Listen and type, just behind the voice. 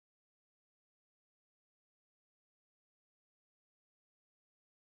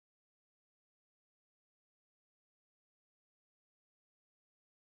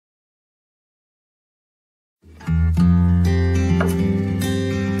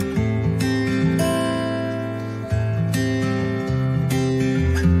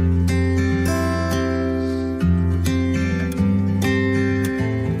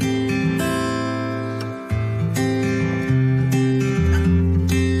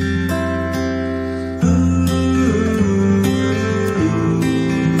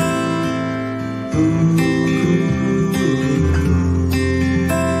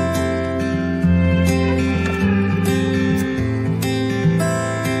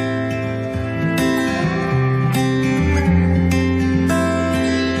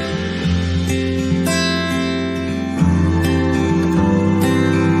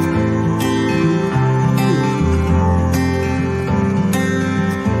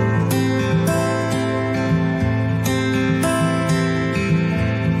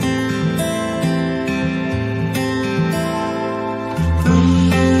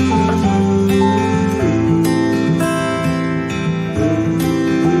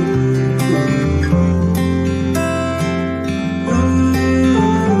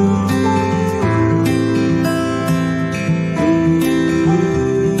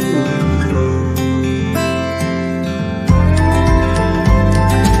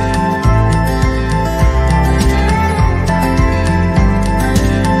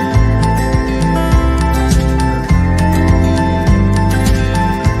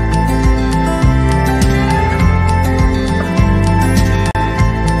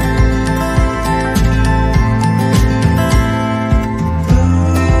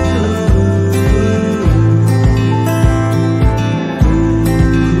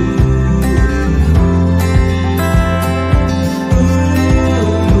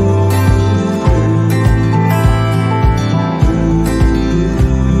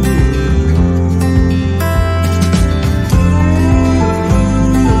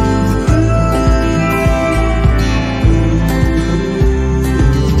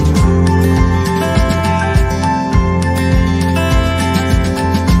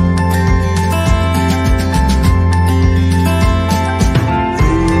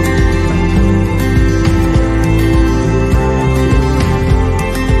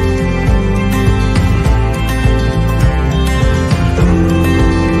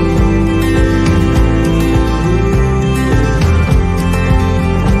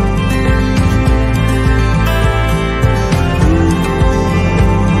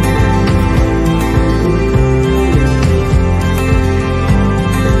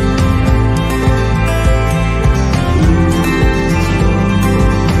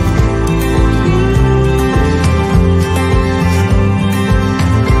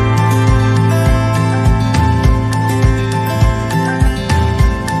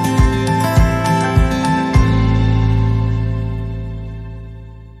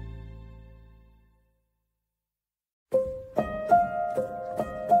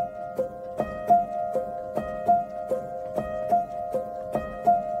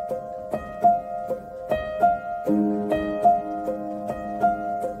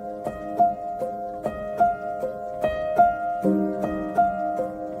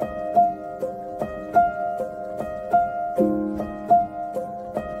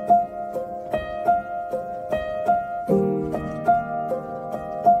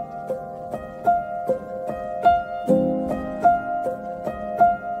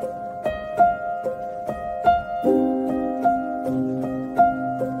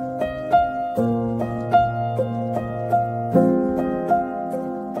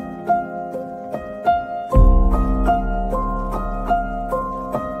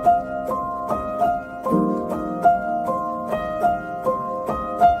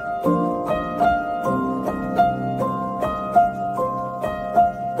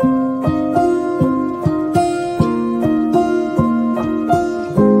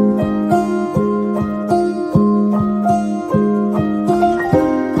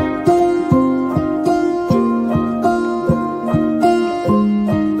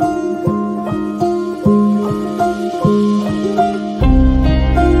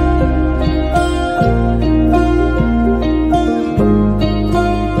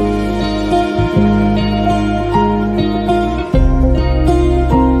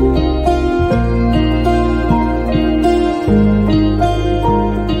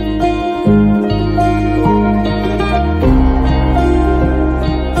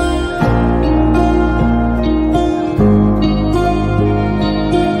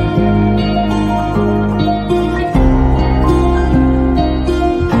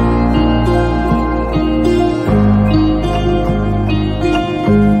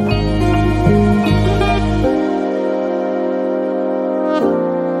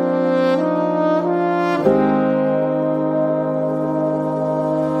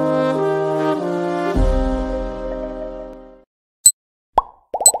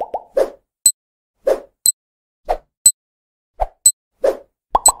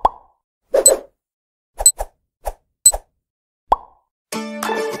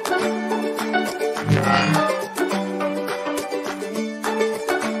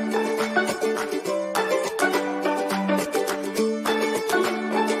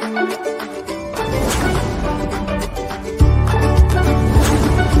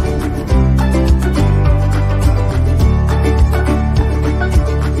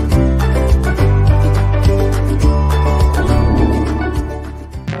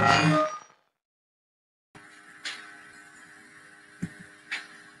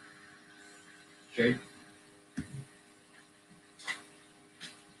Okay.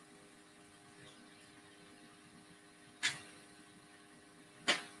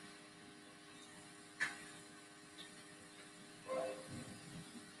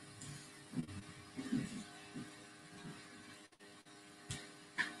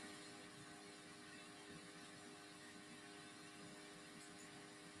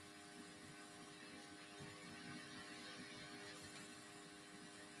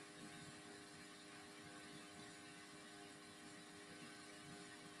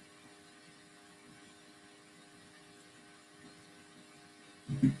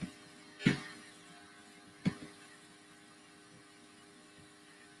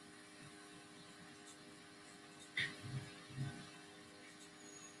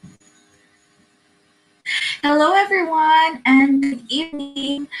 Hello, everyone, and good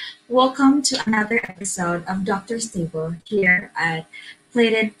evening. Welcome to another episode of Doctor's Table here at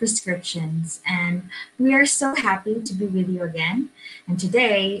Plated Prescriptions. And we are so happy to be with you again. And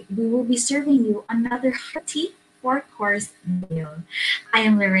today, we will be serving you another hearty four-course meal. I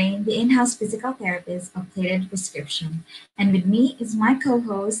am Lorraine, the in-house physical therapist of Plated Prescription. And with me is my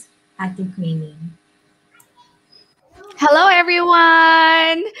co-host, Ate Queenie. Hello,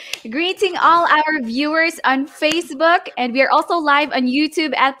 everyone! Greeting all our viewers on Facebook, and we are also live on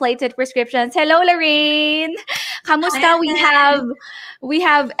YouTube at Plated Prescriptions. Hello, Lorraine! Kamusta? We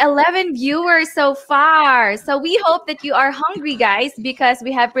have 11 viewers so far. So we hope that you are hungry, guys, because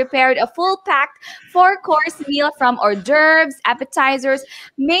we have prepared a full-packed four-course meal from hors d'oeuvres, appetizers,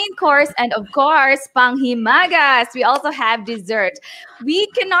 main course, and of course, panghimagas. We also have dessert. We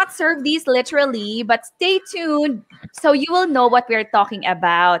cannot serve these literally, but stay tuned so you will know what we're talking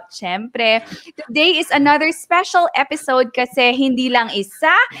about. Siyempre, today is another special episode kasi hindi lang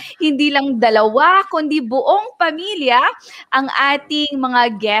isa, hindi lang dalawa, kundi buong pamilya ang ating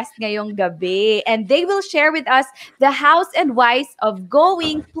mga guests ngayong gabi. And they will share with us the hows and whys of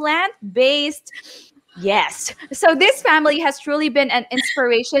going plant-based. Yes. So this family has truly been an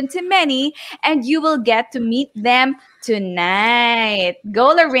inspiration to many, and you will get to meet them tonight.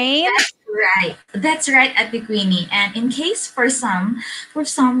 Go, Lorraine. That's right, Ate Queenie. And in case for some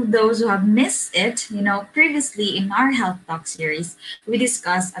of those who have missed it, previously in our Health Talk series, we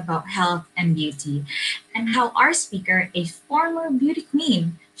discussed about health and beauty and how our speaker, a former beauty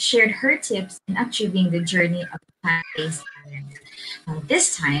queen, shared her tips in achieving the journey of plant-based diet.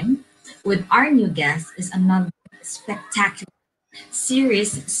 This time, with our new guest, is another spectacular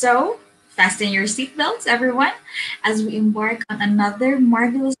series. So, fasten your seatbelts, everyone, as we embark on another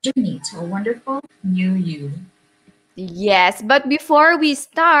marvelous journey to a wonderful new you. Yes, but before we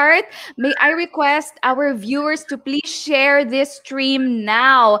start, may I request our viewers to please share this stream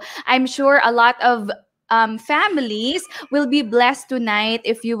now. I'm sure a lot of families will be blessed tonight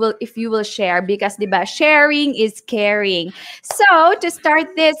if you will share because diba, sharing is caring. So to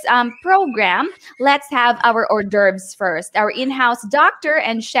start this program, let's have our hors d'oeuvres first. Our in-house doctor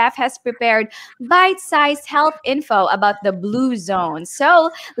and chef has prepared bite-sized health info about the blue zone. So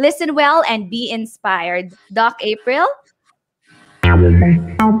listen well and be inspired. Doc April?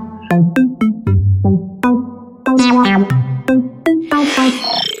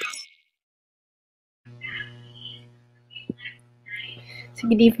 So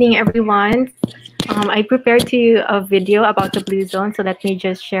good evening, everyone. I prepared to a video about the blue zone, so let me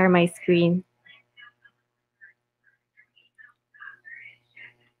just share my screen.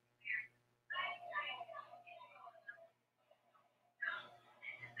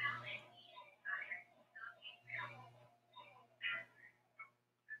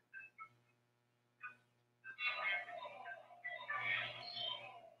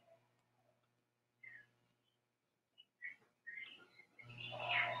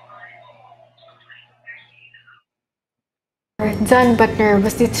 John Butner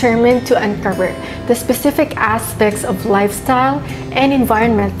was determined to uncover the specific aspects of lifestyle and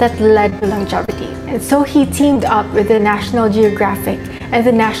environment that led to longevity. And so he teamed up with the National Geographic and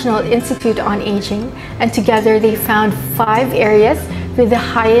the National Institute on Aging, and together they found 5 areas with the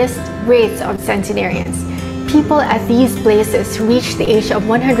highest rates of centenarians. People at these places reach the age of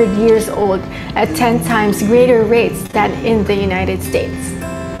 100 years old at 10 times greater rates than in the United States.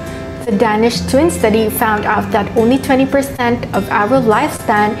 The Danish twin study found out that only 20% of our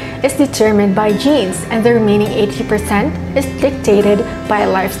lifespan is determined by genes, and the remaining 80% is dictated by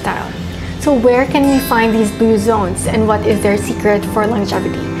lifestyle. So where can we find these blue zones, and what is their secret for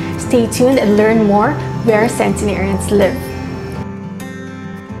longevity? Stay tuned and learn more where centenarians live.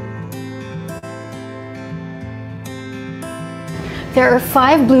 There are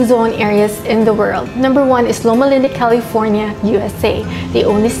 5 blue zone areas in the world. Number 1 is Loma Linda, California, USA, the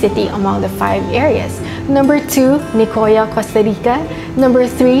only city among the 5 areas. Number 2, Nicoya, Costa Rica. Number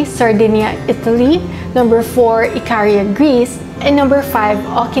 3, Sardinia, Italy. Number 4, Ikaria, Greece. And number 5,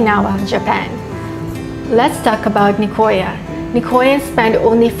 Okinawa, Japan. Let's talk about Nicoya. Nicoyans spend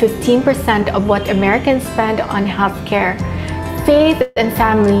only 15% of what Americans spend on healthcare. Faith and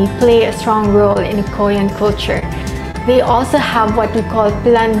family play a strong role in Nicoyan culture. They also have what we call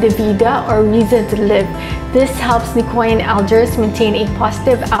plan de vida, or reason to live. This helps Nicoyan elders maintain a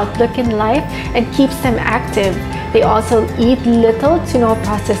positive outlook in life and keeps them active. They also eat little to no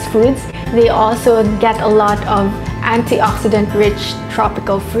processed foods. They also get a lot of antioxidant-rich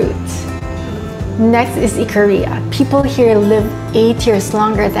tropical fruits. Next is Ikaria. People here live 8 years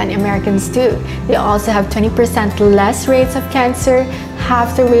longer than Americans do. They also have 20% less rates of cancer,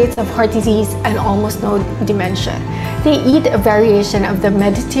 half the rates of heart disease, and almost no dementia. They eat a variation of the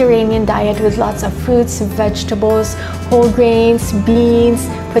Mediterranean diet with lots of fruits, vegetables, whole grains, beans,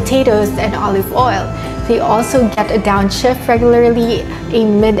 potatoes, and olive oil. They also get a downshift regularly, a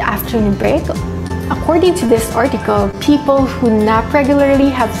mid-afternoon break. According to this article, people who nap regularly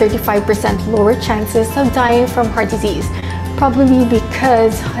have 35% lower chances of dying from heart disease, probably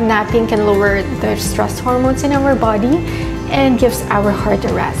because napping can lower the stress hormones in our body and gives our heart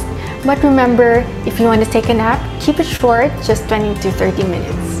a rest. But remember, if you want to take a nap, keep it short, just 20 to 30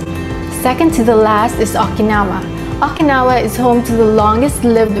 minutes. Second to the last is Okinawa. Okinawa is home to the longest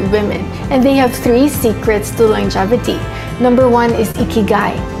lived women, and they have 3 secrets to longevity. Number 1 is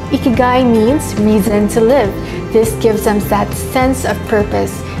Ikigai. Ikigai means reason to live. This gives them that sense of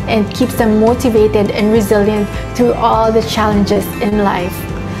purpose and keeps them motivated and resilient through all the challenges in life.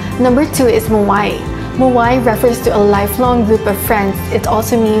 Number 2 is Moai. Moai refers to a lifelong group of friends. It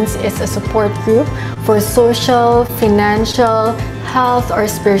also means it's a support group for social, financial, health, or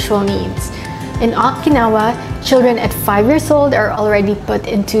spiritual needs. In Okinawa, children at 5 years old are already put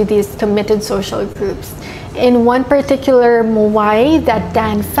into these committed social groups. In one particular Moai that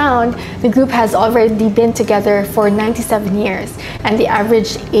Dan found, the group has already been together for 97 years, and the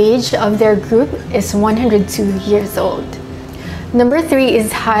average age of their group is 102 years old. Number 3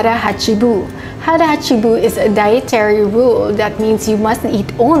 is Hara Hachibu. Hara Hachibu is a dietary rule that means you must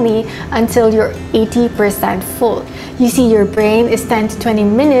eat only until you're 80% full. You see, your brain is 10 to 20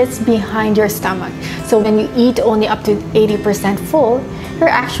 minutes behind your stomach. So when you eat only up to 80% full, you're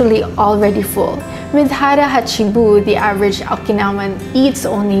actually already full. With Hara Hachibu, the average Okinawan eats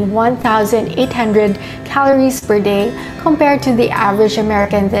only 1,800 calories per day compared to the average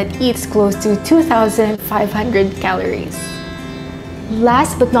American that eats close to 2,500 calories.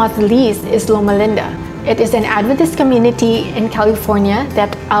 Last but not least is Loma Linda. It is an Adventist community in California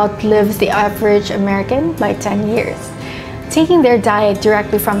that outlives the average American by 10 years. Taking their diet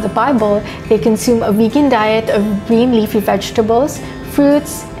directly from the Bible, they consume a vegan diet of green leafy vegetables,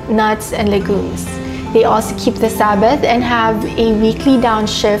 fruits, nuts, and legumes. They also keep the Sabbath and have a weekly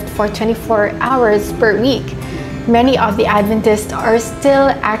downshift for 24 hours per week. Many of the Adventists are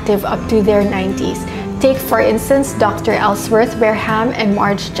still active up to their 90s. Take, for instance, Dr. Ellsworth Wareham and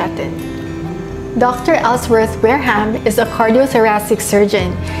Marge Jetton. Dr. Ellsworth Wareham is a cardiothoracic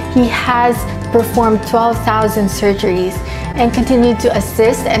surgeon. He has performed 12,000 surgeries and continued to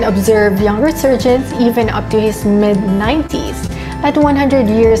assist and observe younger surgeons even up to his mid-90s. At 100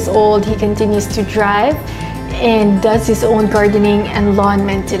 years old, he continues to drive and does his own gardening and lawn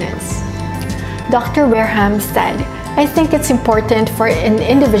maintenance. Dr. Wareham said, "I think it's important for an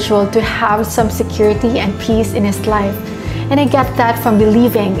individual to have some security and peace in his life. And I get that from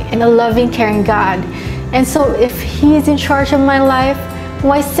believing in a loving, caring God. And so if He is in charge of my life,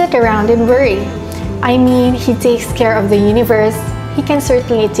 why sit around and worry? I mean, He takes care of the universe. He can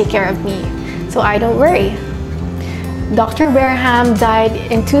certainly take care of me. So I don't worry." Dr. Wareham died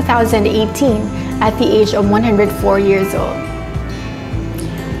in 2018 at the age of 104 years old.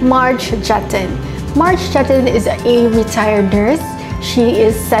 Marge Jetton. Marge Jetton is a retired nurse. She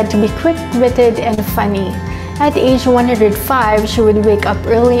is said to be quick-witted and funny. At age 105, she would wake up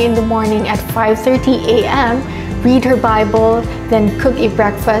early in the morning at 5:30 a.m., read her Bible, then cook a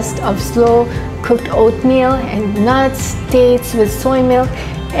breakfast of slow-cooked oatmeal and nuts, dates with soy milk,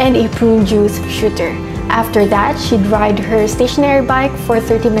 and a prune juice shooter. After that, she'd ride her stationary bike for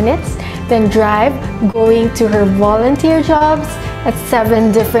 30 minutes, then drive, going to her volunteer jobs at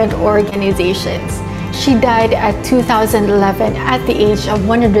 7 different organizations. She died at 2011 at the age of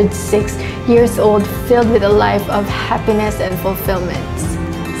 106 years old, filled with a life of happiness and fulfillment.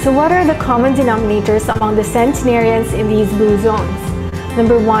 So what are the common denominators among the centenarians in these blue zones?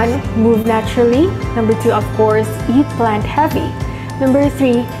 Number 1, move naturally. Number 2, of course, eat plant heavy. Number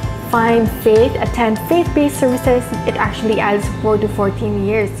 3, find faith, attend faith-based services. It actually adds 4 to 14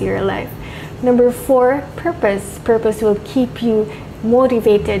 years to your life. Number 4, purpose. Purpose will keep you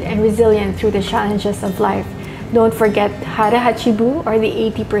motivated and resilient through the challenges of life. Don't forget Hara Hachibu, or the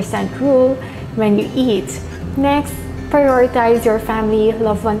 80% rule when you eat. Next, prioritize your family,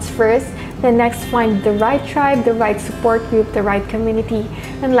 loved ones first. Then next, find the right tribe, the right support group, the right community.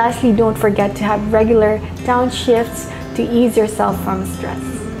 And lastly, don't forget to have regular downshifts to ease yourself from stress.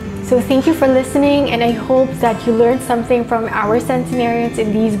 So thank you for listening, and I hope that you learned something from our centenarians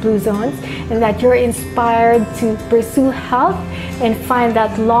in these blue zones, and that you're inspired to pursue health and find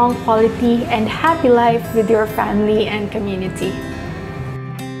that long, quality, and happy life with your family and community.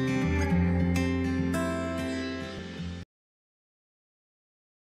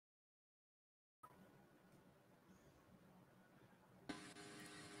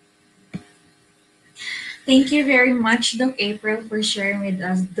 Thank you very much, Doc April, for sharing with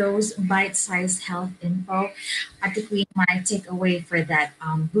us those bite-sized health info. I think we might take away for that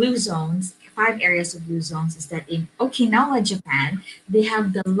blue zones. 5 areas of blue zones is that in Okinawa, Japan, they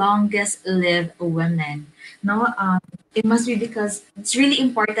have the longest lived women. No, it must be because it's really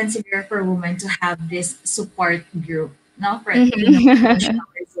important for a woman to have this support group. No, for Mhm. emotional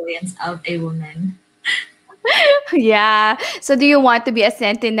resilience of a woman. Yeah. So do you want to be a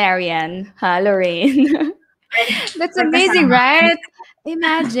centenarian, huh, Lorraine? That's Professor amazing, naman. right?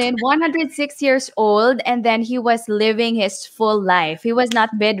 Imagine 106 years old and then he was living his full life. He was not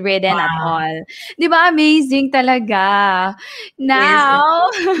bedridden at Wow. all. Di ba amazing talaga? Yes. Now,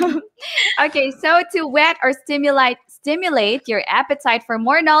 okay, so to whet or stimulate your appetite for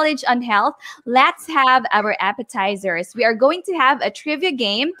more knowledge on health, let's have our appetizers. We are going to have a trivia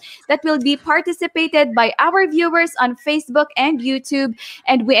game that will be participated by our viewers on Facebook and YouTube,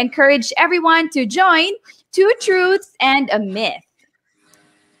 and we encourage everyone to join. Two truths and a myth.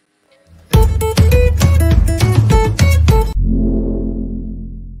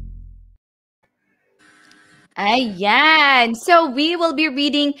 Ayan. So we will be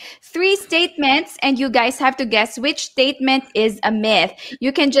reading 3 statements, and you guys have to guess which statement is a myth.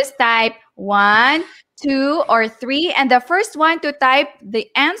 You can just type 1, 2, or 3, and the first one to type the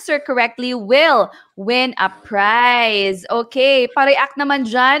answer correctly will win a prize. Okay, pareact naman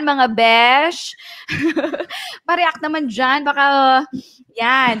dyan, mga besh. Pareact naman dyan, baka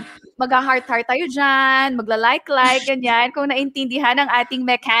yan. Mag-heart-heart tayo dyan, magla-like-like, ganyan, kung naintindihan ang ating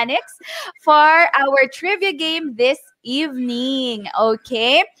mechanics for our trivia game this evening.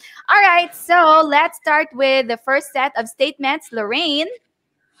 Okay? All right, so let's start with the first set of statements. Lorraine.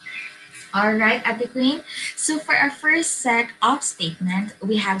 All right, Ate Queen. So for our first set of statement,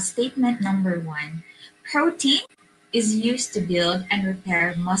 we have statement number 1. Protein is used to build and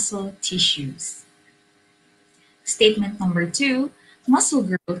repair muscle tissues. Statement number 2, muscle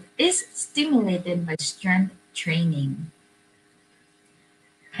growth is stimulated by strength training.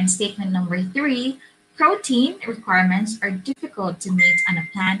 And statement number 3, protein requirements are difficult to meet on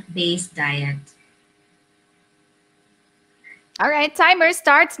a plant-based diet. All right, timer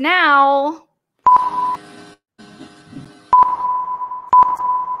starts now.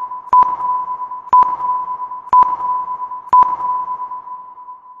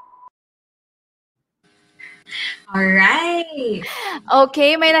 All right.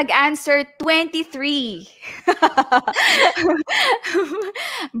 Okay, may nag-answer 23.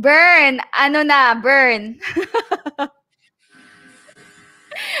 Burn. Ano na? Burn.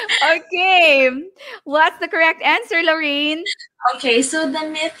 Okay. What's the correct answer, Lorraine? Okay, so the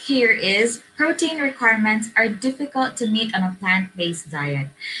myth here is protein requirements are difficult to meet on a plant-based diet.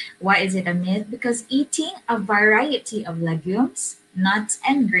 Why is it a myth? Because eating a variety of legumes, nuts,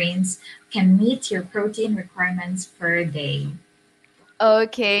 and grains can meet your protein requirements per day.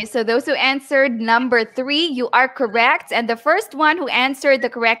 Okay, so those who answered number 3, you are correct. And the first one who answered the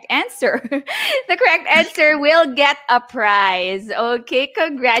correct answer, the correct answer will get a prize. Okay,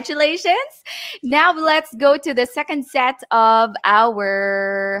 congratulations. Now let's go to the second set of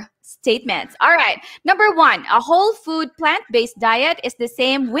our statements. All right, number 1, a whole food plant-based diet is the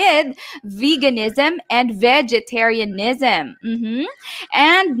same with veganism and vegetarianism.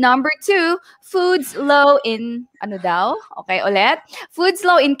 And number 2, foods low in, ano daw? Okay, ulit. Foods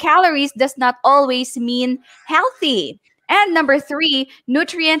low in calories does not always mean healthy. And number 3,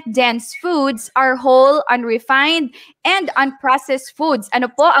 nutrient-dense foods are whole, unrefined, and unprocessed foods. Ano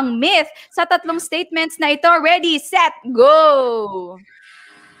po ang myth sa tatlong statements na ito? Ready, set, go!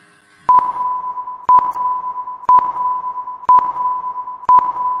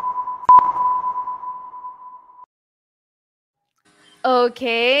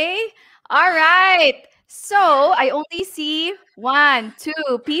 Okay. All right. So, I only see 1,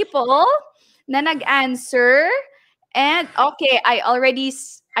 2 people na nag-answer. And okay, I already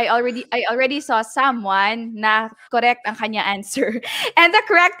saw someone na correct ang kanya answer. And the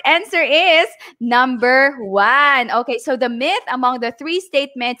correct answer is number 1. Okay, so the myth among the 3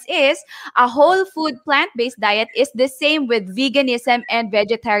 statements is a whole food plant-based diet is the same with veganism and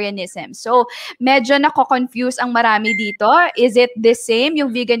vegetarianism. So, medyo nako-confuse ang marami dito. Is it the same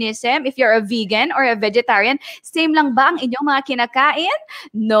yung veganism? If you're a vegan or a vegetarian, same lang ba ang inyong mga kinakain?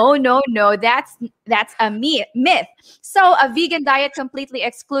 No, no, no. That's a myth. So, a vegan diet completely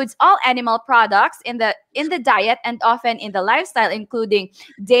excludes all animal products in the diet and often in the lifestyle, including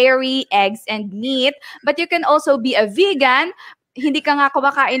dairy, eggs, and meat. But you can also be a vegan. Hindi ka nga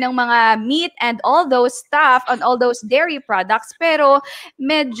kumakain ng mga meat and all those stuff and all those dairy products, pero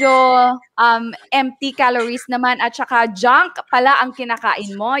medyo empty calories naman at saka junk pala ang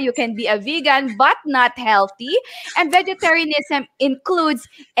kinakain mo. You can be a vegan but not healthy. And vegetarianism includes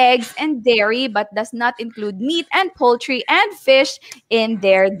eggs and dairy but does not include meat and poultry and fish in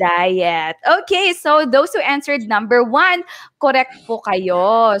their diet. Okay, so those who answered number 1, correct po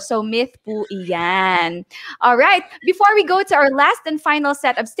kayo. So myth po iyan. All right, before we go to our last and final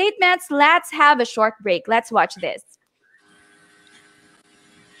set of statements, let's have a short break. Let's watch this.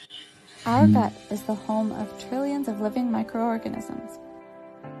 Our gut is the home of trillions of living microorganisms.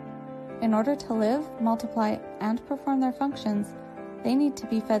 In order to live, multiply, and perform their functions, they need to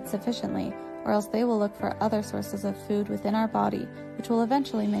be fed sufficiently, or else they will look for other sources of food within our body, which will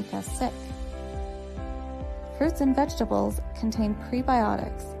eventually make us sick. Fruits and vegetables contain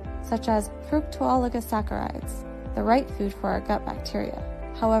prebiotics, such as fructooligosaccharides, the right food for our gut bacteria.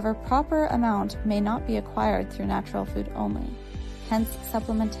 However, proper amount may not be acquired through natural food only. Hence,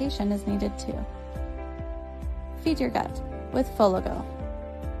 supplementation is needed too. Feed your gut with Folago.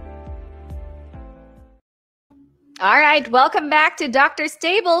 All right, welcome back to Doctor's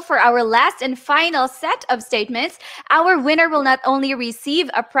Table for our last and final set of statements. Our winner will not only receive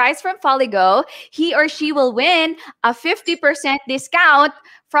a prize from Foligo, he or she will win a 50% discount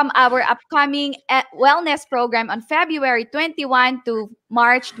from our upcoming wellness program on February 21 to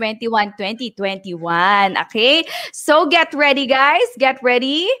March 21, 2021. Okay? So get ready, guys. Get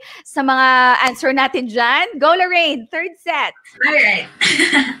ready sa mga answer natin dyan. Go, Lorraine. Third set. All right.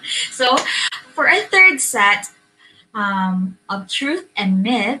 So for our third set, of truth and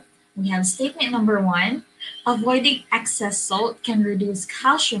myth, we have statement number 1, avoiding excess salt can reduce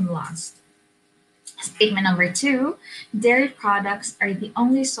calcium loss. Statement number 2, dairy products are the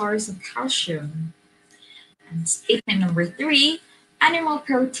only source of calcium. And statement number 3, animal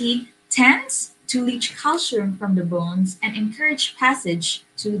protein tends to leach calcium from the bones and encourage passage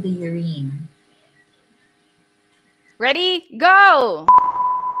to the urine. Ready? Go!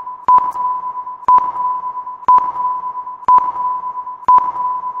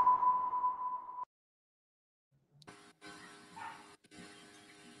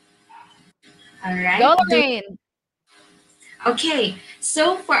 All right. Go, Lorraine. Okay,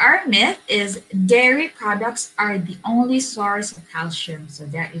 so for our myth is dairy products are the only source of calcium. So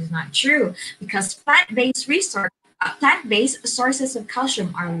that is not true because plant-based sources of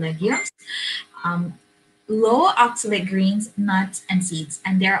calcium are legumes, low oxalate greens, nuts, and seeds,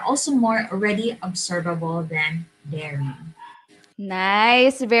 and they are also more readily absorbable than dairy.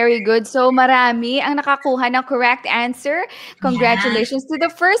 Nice. Very good. So, marami ang nakakuha ng correct answer. Congratulations to the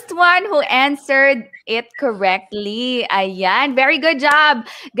first one who answered it correctly. Ayan. Very good job,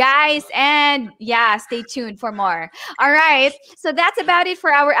 guys. And yeah, stay tuned for more. All right. So, that's about it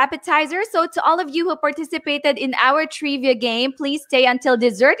for our appetizer. So, to all of you who participated in our trivia game, please stay until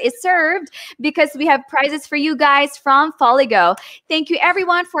dessert is served because we have prizes for you guys from Foligo. Thank you,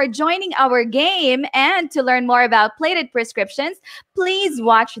 everyone, for joining our game. And to learn more about plated prescriptions, please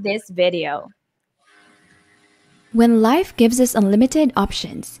watch this video. When life gives us unlimited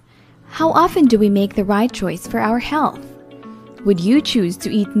options, how often do we make the right choice for our health? Would you choose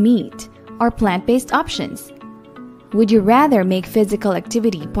to eat meat or plant-based options? Would you rather make physical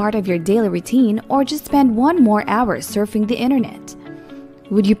activity part of your daily routine or just spend 1 more hour surfing the internet?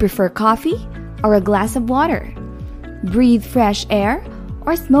 Would you prefer coffee or a glass of water? Breathe fresh air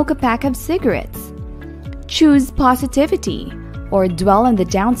or smoke a pack of cigarettes? Choose positivity or dwell on the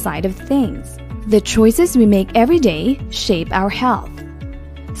downside of things. The choices we make every day shape our health.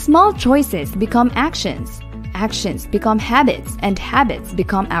 Small choices become actions, actions become habits, and habits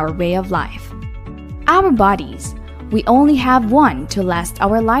become our way of life. Our bodies, we only have one to last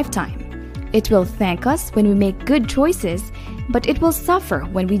our lifetime. It will thank us when we make good choices, but it will suffer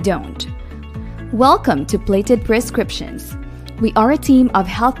when we don't. Welcome to Plated Prescriptions. We are a team of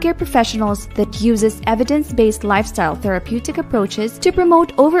healthcare professionals that uses evidence-based lifestyle therapeutic approaches to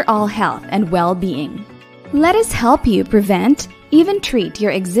promote overall health and well-being. Let us help you prevent, even treat your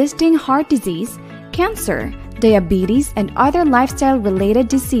existing heart disease, cancer, diabetes, and other lifestyle-related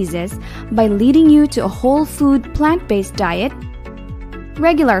diseases by leading you to a whole food, plant-based diet,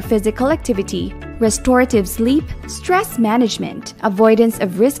 regular physical activity, restorative sleep, stress management, avoidance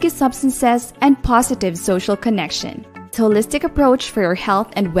of risky substances, and positive social connection. Holistic approach for your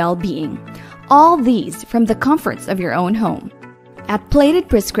health and well-being. All these from the comforts of your own home. At Plated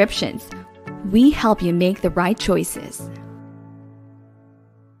Prescriptions, we help you make the right choices.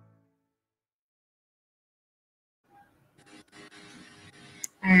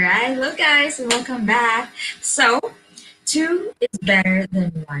 All right, hello guys, welcome back. So, two is better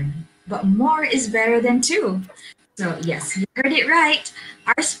than one, but more is better than two. So yes, you heard it right.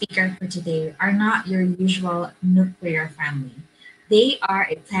 Our speaker for today are not your usual nuclear family. They are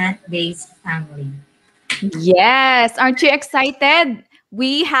a plant-based family. Yes, aren't you excited?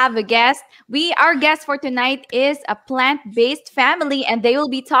 We have a guest. Our guest for tonight is a plant-based family, and they will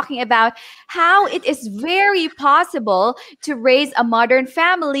be talking about how it is very possible to raise a modern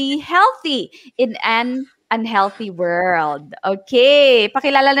family healthy in an unhealthy world. Okay,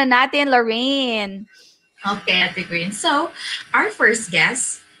 pakilala na natin, Lorraine. Okay, Ate Green. So, our first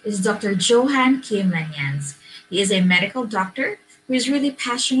guest is Dr. Johan Kim Lanyans. He is a medical doctor who is really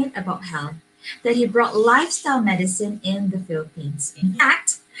passionate about health, that he brought lifestyle medicine in the Philippines. In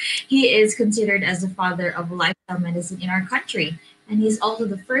fact, he is considered as the father of lifestyle medicine in our country, and he is also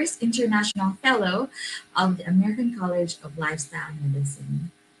the first international fellow of the American College of Lifestyle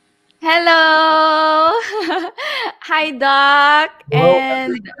Medicine. Hello. Hi, Doc. Hello.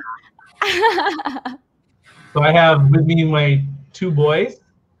 And So I have with me my two boys,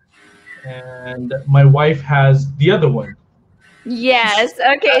 and my wife has the other one. yes.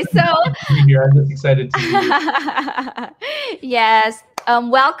 Okay. So Here, I'm just excited to be here. yes.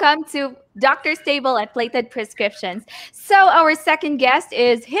 Welcome to Dr. Stable at Plated Prescriptions. So our second guest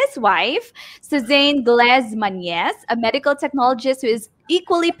is his wife, Suzanne Glez Mañez, a medical technologist who is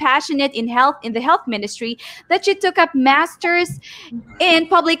equally passionate in the health ministry, that she took up masters in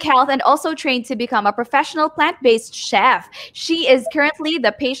public health and also trained to become a professional plant-based chef. She is currently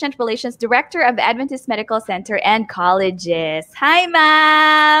the patient relations director of the Adventist Medical Center and Colleges. Hi,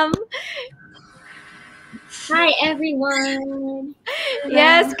 ma'am. Hi, everyone.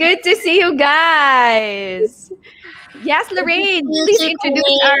 Yes, good to see you guys. Yes, Lorraine, please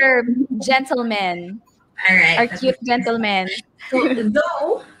introduce our gentlemen, All right. our cute gentlemen. So,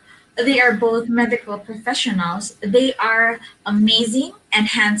 though they are both medical professionals, they are amazing and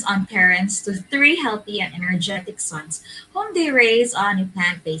hands-on parents to three healthy and energetic sons whom they raise on a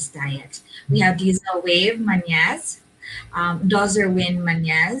plant-based diet. We have Diesel Wave Mañez, Dozer Win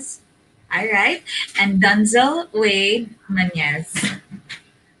Mañez, all right, and Dunzel Wade Mañez.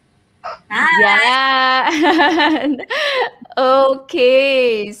 Hi. Yeah.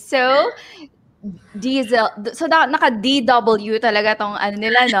 Okay. So, Diesel. So, naka-DW talaga tong ano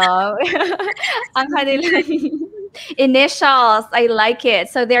nila, no? Ang kanilang initials. I like it.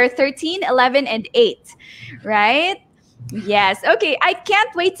 So, they're 13, 11, and 8. Right? Yes. Okay. I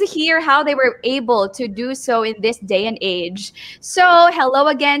can't wait to hear how they were able to do so in this day and age. So, hello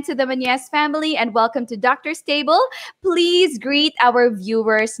again to the Mañez family and welcome to Dr. Stable. Please greet our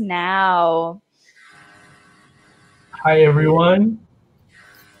viewers now. Hi, everyone.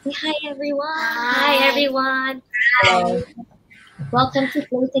 Say hi, everyone. Hi, everyone. Hello. Welcome to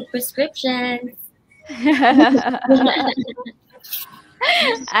Plated Prescriptions.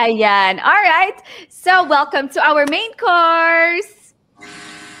 Ayan. All right. So, welcome to our main course.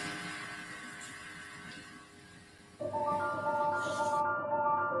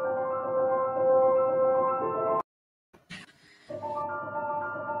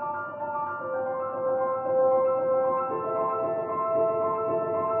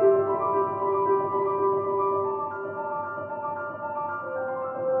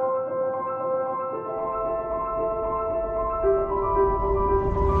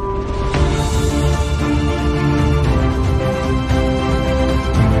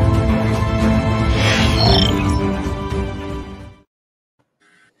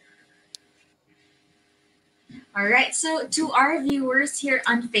 All right, so to our viewers here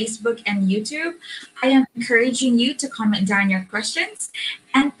on Facebook and YouTube, I am encouraging you to comment down your questions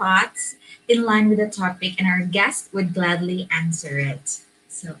and thoughts in line with the topic, and our guest would gladly answer it.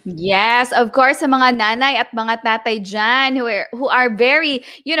 So Yes, of course, sa mga nanay at mga tatay dyan who are very,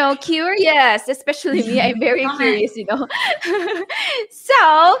 curious. Especially me, I'm very comment. curious.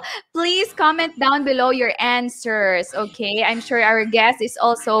 So, please comment down below your answers, okay? I'm sure our guest is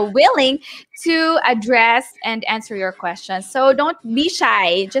also willing to address and answer your questions. So, don't be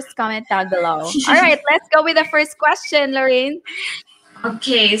shy. Just comment down below. All right, let's go with the first question, Lorraine.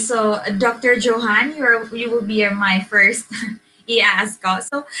 Okay, so Dr. Johan, you will be my first i-ask ko.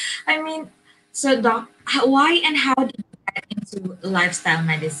 So, I mean, so doc, why and how did you get into lifestyle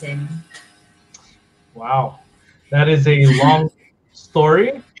medicine? Wow, that is a long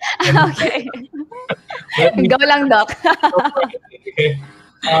story. Okay. Let me Go lang, Doc. okay.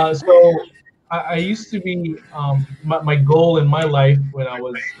 So I used to be my goal in my life when I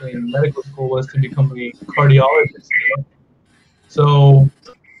was in medical school was to become a cardiologist. So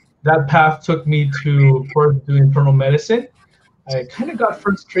that path took me to, of course, do internal medicine. I kind of got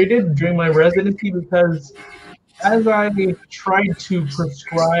frustrated during my residency because as I tried to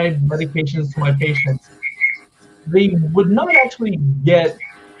prescribe medications to my patients, they would not actually get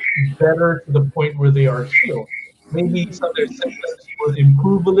better to the point where they are healed. Maybe some of their symptoms would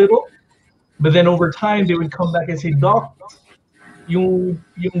improve a little, but then over time they would come back and say, Doc, yung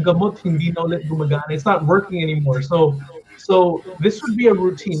gamot hindi na ulit gumagana. It's not working anymore. So this would be a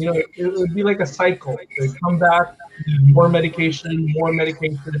routine. It would be like a cycle. They come back, need more medication,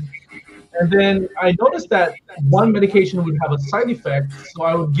 and then I noticed that one medication would have a side effect, so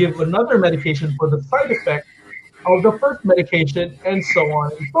I would give another medication for the side effect of the first medication, and so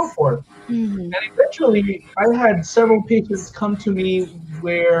on and so forth. And eventually, I had several patients come to me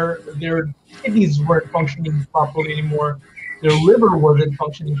where their kidneys weren't functioning properly anymore, their liver wasn't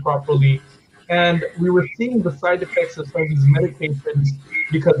functioning properly, and we were seeing the side effects of some of these medications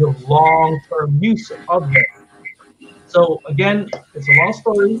because of long-term use of them. So again, it's a long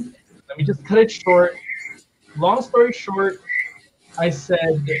story. Let me just cut it short. Long story short, I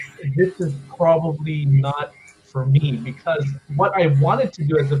said, this is probably not for me, because what I wanted to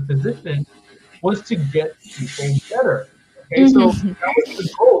do as a physician was to get people better. Okay, so that was the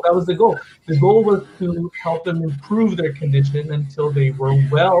goal. That was the goal. The goal was to help them improve their condition until they were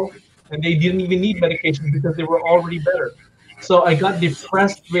well, and they didn't even need medication because they were already better. So I got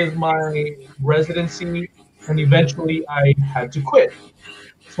depressed with my residency, and eventually I had to quit.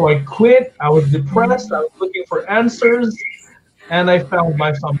 So I quit. I was depressed. I was looking for answers, and I found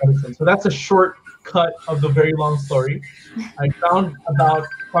lifestyle medicine. So that's a short cut of the very long story. I found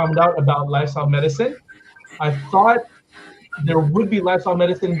out about lifestyle medicine. I thought there would be lifestyle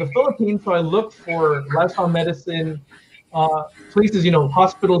medicine in the Philippines, so I looked for lifestyle medicine places,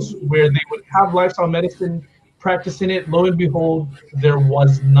 hospitals where they would have lifestyle medicine practice in it. Lo and behold, there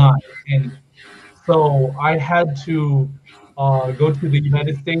was not any. So I had to go to the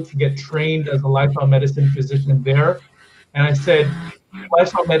United States to get trained as a lifestyle medicine physician there. And I said,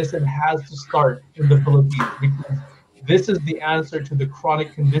 lifestyle medicine has to start in the Philippines because this is the answer to the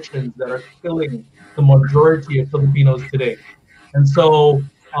chronic conditions that are killing the majority of Filipinos today. And so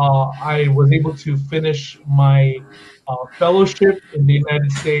I was able to finish my fellowship in the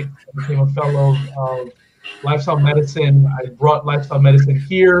United States. I became a fellow of lifestyle medicine. I brought lifestyle medicine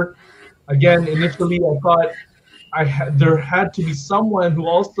here. Again, initially I thought there had to be someone who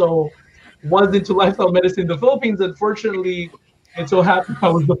also was into lifestyle medicine in the Philippines. Unfortunately, it so happened I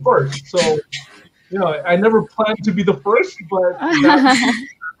was the first. So, I never planned to be the first, but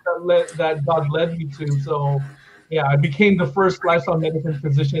that God led me to. So, yeah, I became the first lifestyle medicine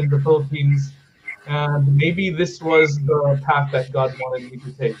physician in the Philippines. And maybe this was the path that God wanted me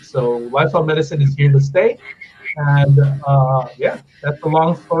to take. So lifestyle medicine is here to stay. And yeah, that's a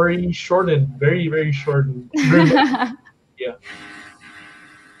long story shortened, very, very shortened. Yeah.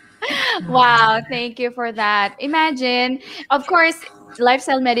 Wow, thank you for that. Imagine, of course,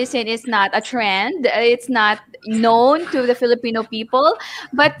 lifestyle medicine is not a trend. It's not known to the Filipino people,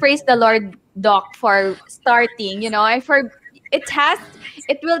 but praise the Lord, Doc, for starting.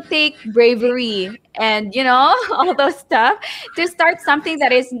 It will take bravery and all those stuff to start something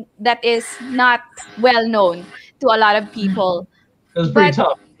that is not well known to a lot of people. It was pretty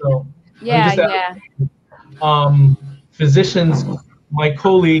tough. So yeah. Physicians, my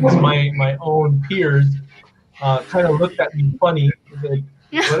colleagues, my own peers, kind of looked at me funny. Like,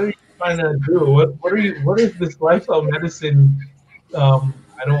 what are you trying to do? What is this lifestyle medicine?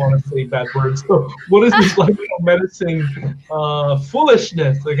 I don't want to say bad words. So what is this lifestyle medicine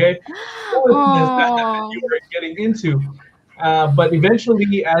foolishness? Okay, foolishness that you were getting into. But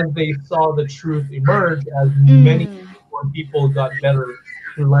eventually, as they saw the truth emerge, as many more people got better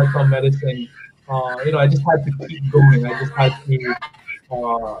through lifestyle medicine, I just had to keep going. I just had to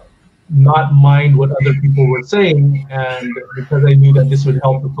not mind what other people were saying, and because I knew that this would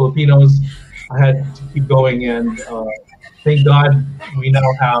help the Filipinos, I had to keep going. And thank God we now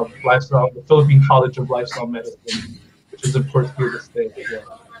have the Philippine College of Lifestyle Medicine, which is of course here to stay. Yeah.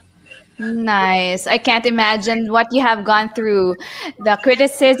 Nice. I can't imagine what you have gone through, the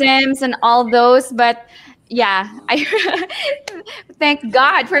criticisms and all those, but yeah, I thank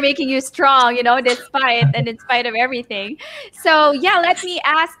God for making you strong, despite and in spite of everything. So yeah, let me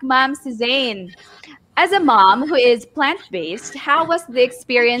ask Ma'am Suzanne. As a mom who is plant-based, how was the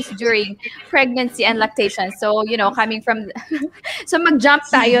experience during pregnancy and lactation? So, coming from, so mag-jump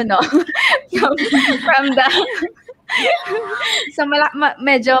tayo, no? from the, so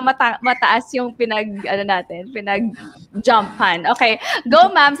medyo mataas yung pinag-jumpan. Okay, go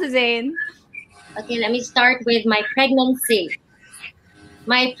Ma'am Suzanne. Okay, let me start with my pregnancy.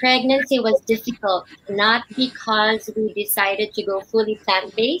 My pregnancy was difficult, not because we decided to go fully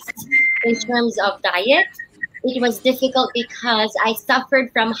plant-based in terms of diet. It was difficult because I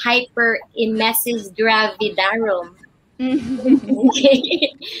suffered from hyperemesis gravidarum.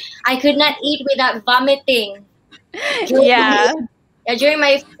 I could not eat without vomiting. During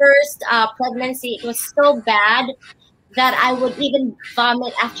my first pregnancy, it was so bad that I would even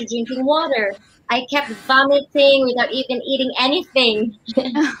vomit after drinking water. I kept vomiting without even eating anything.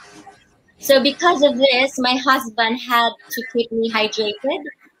 So because of this, my husband had to keep me hydrated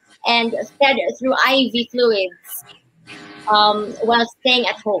and fed through IV fluids while staying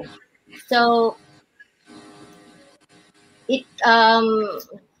at home. So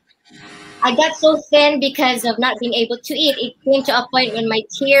I got so thin because of not being able to eat. It came to a point when my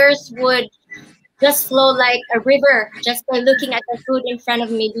tears would just flow like a river just by looking at the food in front of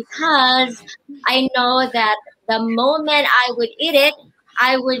me, because I know that the moment I would eat it,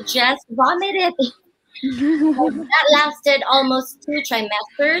 I would just vomit it. That lasted almost 2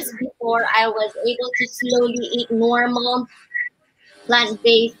 trimesters before I was able to slowly eat normal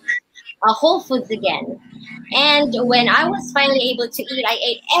plant-based whole foods again. And when I was finally able to eat, I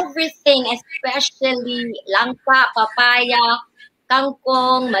ate everything, especially langka, papaya,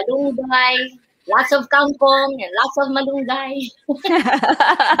 kangkong, malunggay, lots of kangkong and lots of malunggay.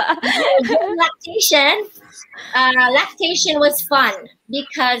 Lactation was fun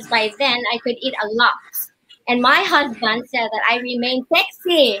because by then I could eat a lot. And my husband said that I remained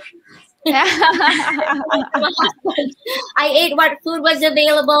sexy. I ate what food was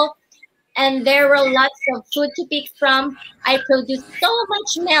available, and there were lots of food to pick from. I produced so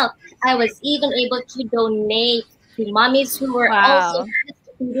much milk. I was even able to donate to mommies who were also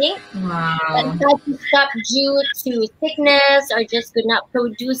breastfeeding, but had to stop due to sickness or just could not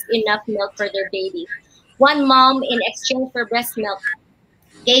produce enough milk for their babies. One mom, in exchange for breast milk,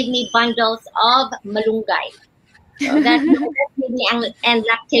 gave me bundles of malunggay. So that's my breastfeeding and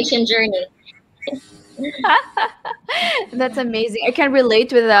lactation journey. That's amazing. I can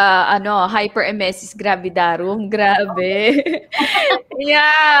relate with hyperemesis gravidarum. Grabe.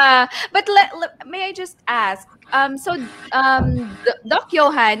 Yeah. But may I just ask? Doc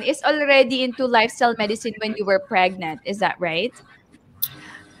Johan is already into lifestyle medicine when you were pregnant. Is that right?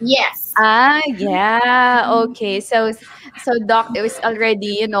 Yes. Yeah. Okay. So Doc, it was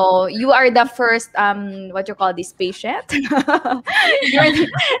already, you are the first what you call this patient. Pretty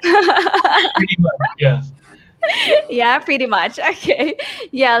much, yes. Yeah, pretty much. Okay.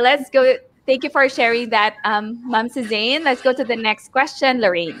 Yeah, let's go. Thank you for sharing that, Ma'am Suzanne. Let's go to the next question,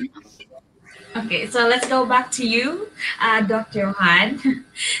 Lorraine. Okay, so let's go back to you, Dr. Johan.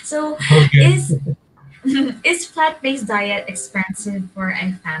 So is plant-based diet expensive for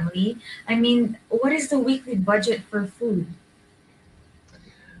a family? I mean, what is the weekly budget for food?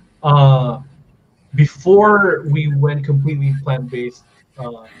 Before we went completely plant-based,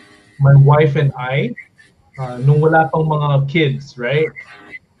 my wife and I, nung wala pang mga kids, right?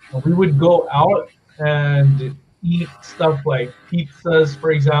 We would go out and eat stuff like pizzas, for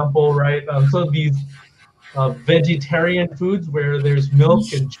example, right? So these vegetarian foods where there's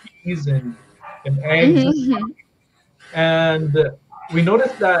milk and cheese and eggs. Mm-hmm. And we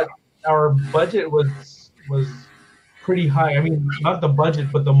noticed that our budget was pretty high. I mean, not the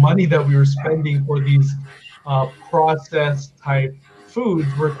budget, but the money that we were spending for these processed type foods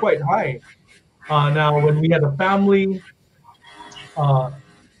were quite high. Now, when we had a family,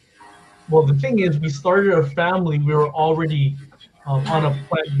 well, the thing is, we started a family. We were already on a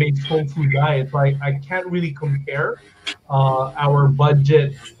plant-based whole food diet. So I can't really compare our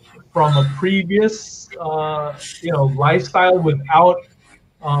budget from a previous, lifestyle without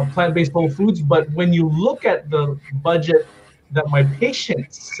plant-based whole foods. But when you look at the budget that my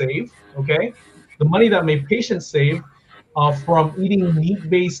patients save, okay, the money that my patients save, from eating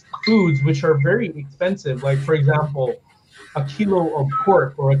meat-based foods, which are very expensive. Like, for example, a kilo of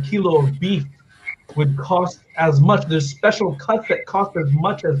pork or a kilo of beef would cost as much. There's special cuts that cost as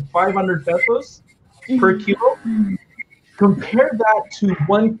much as 500 pesos per kilo. Compare that to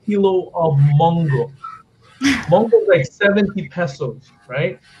 1 kilo of mongo. Mongo is like 70 pesos,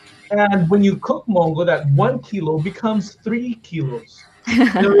 right? And when you cook mongo, that 1 kilo becomes 3 kilos.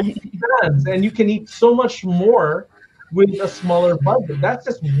 And you can eat so much more with a smaller budget. That's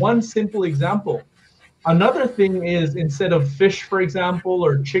just one simple example. Another thing is, instead of fish, for example,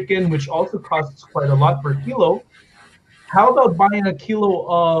 or chicken, which also costs quite a lot per kilo, how about buying a kilo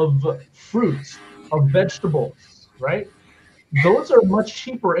of fruits, of vegetables, right? Those are much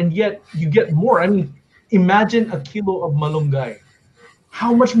cheaper, and yet you get more. I mean, imagine a kilo of malunggay.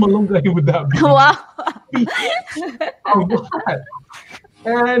 How much malunggay would that be? Wow. A lot.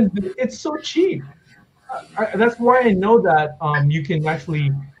 And it's so cheap. That's why I know that you can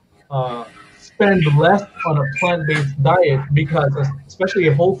actually spend less on a plant-based diet, because, especially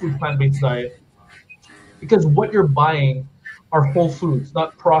a whole food plant-based diet, because what you're buying are whole foods,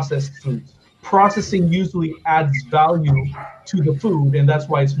 not processed foods. Processing usually adds value to the food, and that's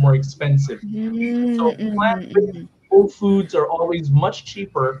why it's more expensive. So plant-based whole foods are always much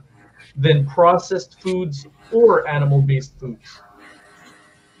cheaper than processed foods or animal-based foods.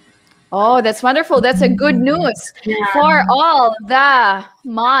 Oh, that's wonderful. That's a good news for all the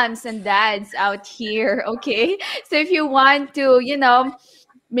moms and dads out here. Okay. So if you want to,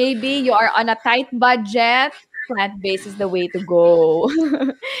 maybe you are on a tight budget, plant-based is the way to go.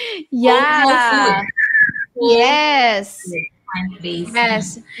 Yeah. Yes. Plant-based.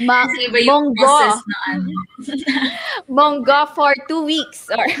 Yes. Kasi iba yung Monggo. process na ano. Monggo for 2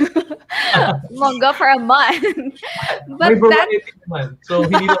 weeks or monggo for a month. But May that variety naman. So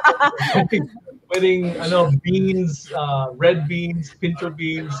hindi lang pwedeng beans, red beans, pinto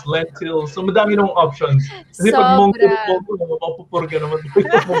beans, lentils. So madami nung options. Kasi pag monggo, mapupur ka naman.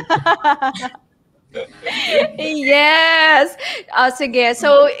 Yes. Sige.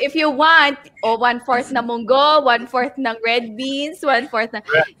 So, if you want, 1/4 na munggo, 1/4 ng red beans, 1/4 na...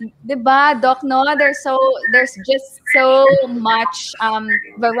 Diba, Doc, no? There's just so much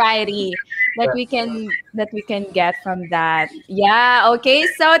variety that we can get from that. Yeah, okay.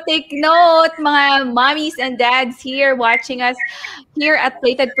 So, take note, mga mommies and dads here watching us here at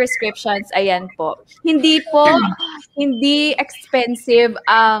Plated Prescriptions. Ayan po. Hindi expensive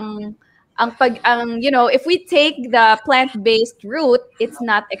if we take the plant-based route, it's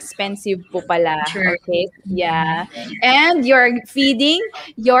not expensive po pala. Sure. Okay? Yeah. And you're feeding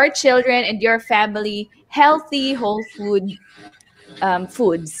your children and your family healthy, whole foods.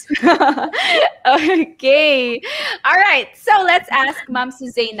 Okay. All right. So let's ask Ma'am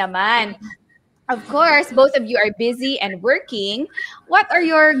Suzanne naman. Of course, both of you are busy and working. What are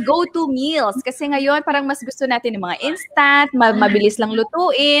your go-to meals? Kasi ngayon, parang mas gusto natin ng mga instant, mabilis lang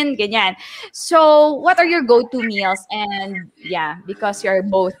lutuin, ganyan. So, what are your go-to meals? And yeah, because you're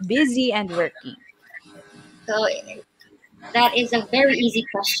both busy and working. So, that is a very easy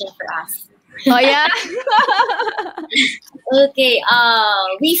question for us. Oh, yeah? Okay,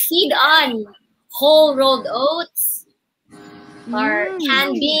 we feed on whole rolled oats, or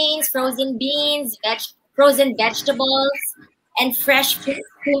canned beans, frozen vegetables, and fresh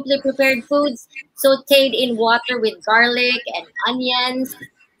simply prepared foods sauteed in water with garlic and onions,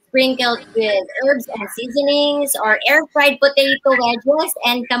 sprinkled with herbs and seasonings, or air-fried potato wedges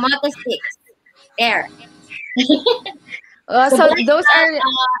and tomato sticks. So those are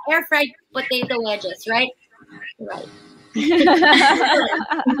air-fried potato wedges, right? Right.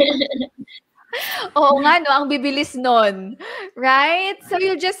 Oo nga, no? Ang bibilis nun. Right? So,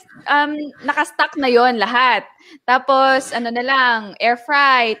 you just, nakastock na yon lahat. Tapos, na lang, air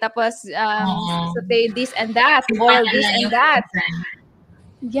fry. Tapos, saute this and that. Boil this and that.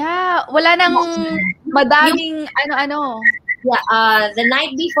 Yeah. Wala nang madaming ano-ano. Yeah, the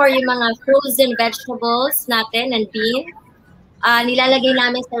night before, yung mga frozen vegetables natin and beans, nilalagay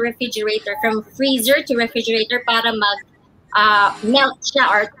namin sa refrigerator, from freezer to refrigerator para melt siya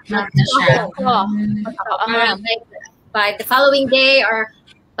or by the following day or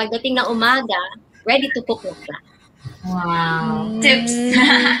pagdating ng umaga, ready to cook na siya. Wow. Tips.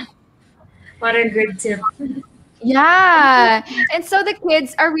 What a good tip. Yeah. And so the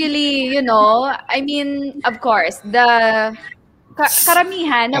kids are really, I mean, of course, the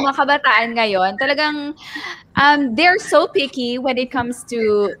karamihan ng mga kabataan ngayon, talagang they're so picky when it comes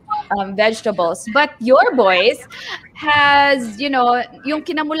to vegetables. But your boys has, yung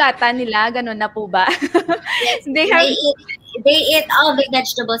kinamulatan nila, ganun na po ba? Yes, they eat all the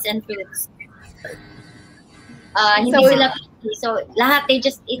vegetables and fruits. Hindi So- sila picky. So, lahat, they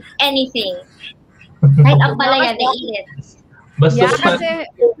just eat anything. Kahit ang palaya, they eat it. Basta Yeah, plant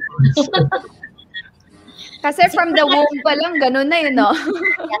kasi from the womb pa lang, ganun na yun, no?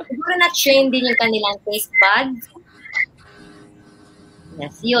 Yeah, siguro na-train din yung kanilang taste buds.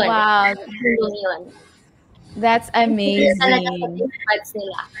 Yes, yun. Wow, Yun. that's Yun talaga sa amazing. taste buds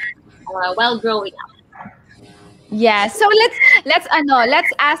nila while growing up. Yeah, so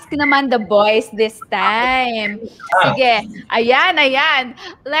let's ask naman the boys this time. Sige. Ayan.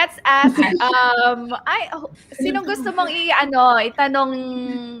 Let's ask sino gusto mong itanong,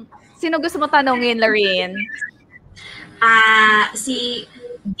 sino gusto mong tanungin, Lorraine? Si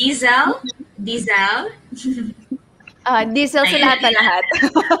Diesel. Diesel sa lahat na lahat.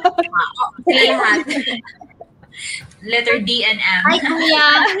 Sila lahat. Letter D and M. Hi,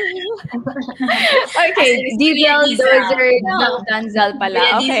 Kuya! Okay, Kuya Diesel, Diesel. Dozer, Danzel pala.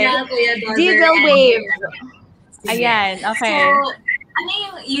 Kuya Okay. Diesel, Kuya Dozer, Diesel and wave. Sige. Ayan, okay. So, ano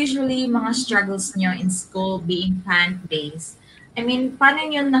yung usually mga struggles nyo in school being plant-based? I mean, paano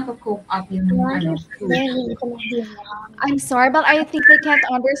nyo nako-cope up yung food? I'm sorry, but I think they can't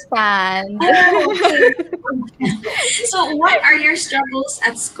understand. So, what are your struggles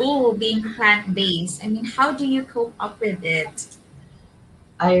at school being plant-based? I mean, how do you cope up with it?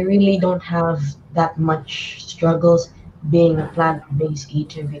 I really don't have that much struggles being a plant-based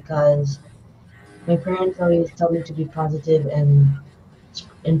eater because my parents always tell me to be positive and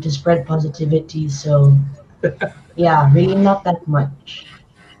to spread positivity. So yeah, really not that much.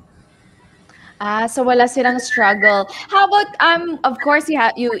 So wala silang struggle. How about of course do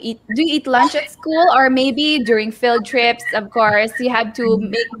you eat lunch at school, or maybe during field trips, of course, you have to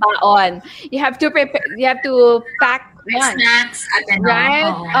make baon. You have to pack lunch. Snacks at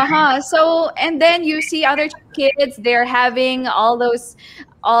Right? So and then you see other kids, they're having all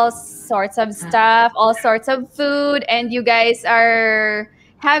sorts of stuff, all sorts of food, and you guys are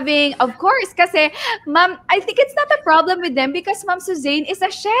having, of course, kasi Ma'am, I think it's not a problem with them because Ma'am Suzanne is a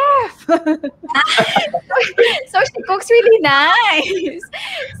chef. So she cooks really nice.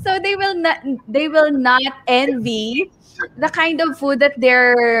 So they will not envy the kind of food that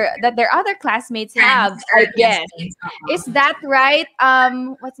their other classmates have, I guess. Is that right?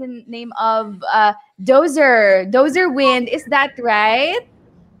 What's the name of Dozer Wind? Is that right?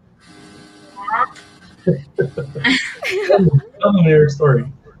 Tell them your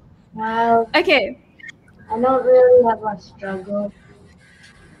story. Well, Okay. I don't really have a struggle.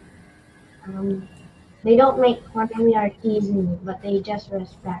 They don't make fun of me or tease me, but they just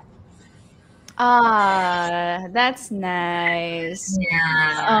respect. That's nice.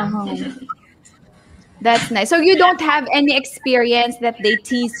 Yeah. That's nice. So you don't have any experience that they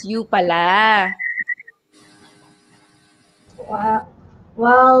tease you pala.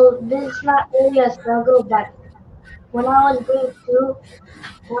 Well, this is not really a struggle, but when I was grade 2,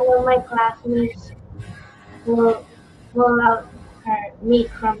 one of my classmates will pull out her meat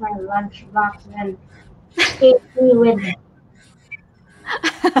from her lunchbox and chase me with it.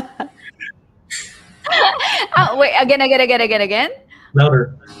 Wait, again.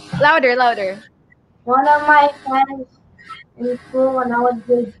 Louder. Louder. One of my friends in school when I was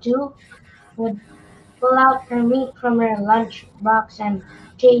grade 2 would pull out her meat from her lunchbox and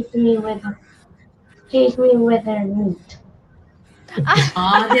chase me with her meat.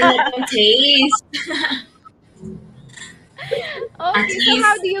 Oh, they let them taste. Okay, so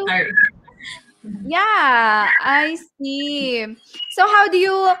how do you? Yeah, I see. So how do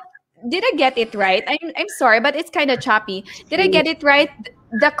you? Did I get it right? I'm sorry, but it's kind of choppy. Did I get it right?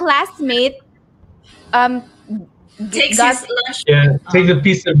 The classmate Takes got, his lunch. Yeah, take a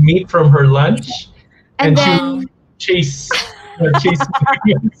piece of meat from her lunch and she then chase my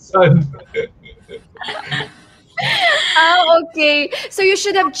son. oh, okay. So you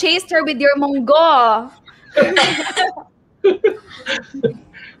should have chased her with your monggo.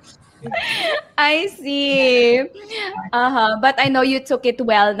 I see. But I know you took it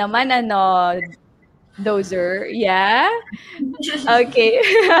well naman, ano, Dozer. Yeah? Okay.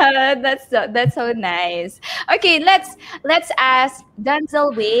 That's so nice. Okay, let's ask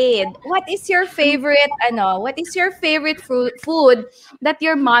Denzel Wade. What is your favorite food that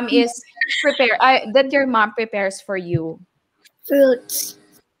your mom prepares for you? Fruits.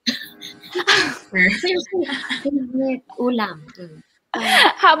 Favorite ulam.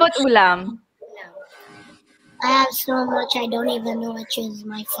 How about ulam? I have so much, I don't even know which is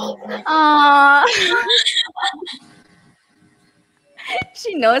my favorite.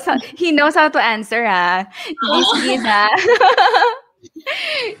 He knows how to answer, ha? This kid, ha?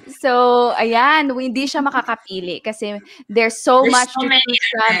 So, ayan, hindi siya makakapili kasi there's so There's much so to many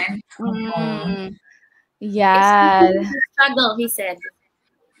choose from. Yeah. It's a struggle, he said.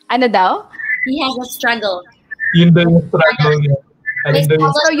 Ano daw? He has a struggle. Yun daw yung struggle niya. May Alin daw yung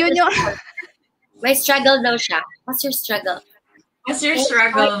struggle, So yun yung may struggle daw siya. What's your struggle? What's your I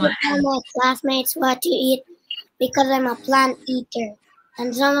struggle, try to tell my classmates what to eat because I'm a plant eater. And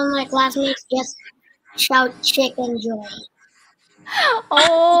some of my classmates just shout chicken joy.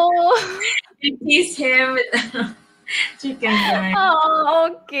 Oh. You tease him with chicken joy.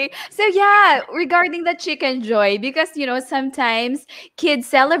 Oh, okay. So yeah, regarding the chicken joy, because sometimes kids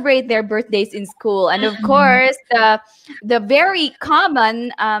celebrate their birthdays in school, and of course, the very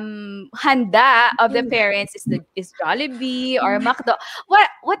common handa of the parents is Jollibee or McDo.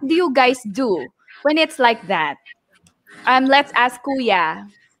 What do you guys do when it's like that? Let's ask Kuya.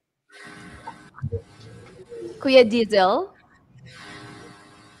 Kuya Diesel.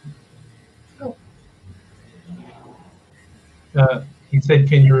 He said,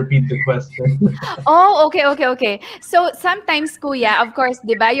 can you repeat the question? Oh, okay. So sometimes, Kuya, of course,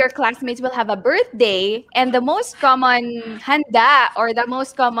 di ba, your classmates will have a birthday, and the most common handa or the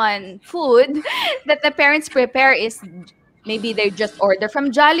most common food that the parents prepare is maybe they just order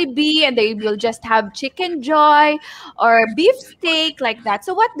from Jollibee and they will just have chicken joy or beef steak like that.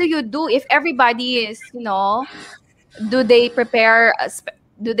 So what do you do if everybody is, do they prepare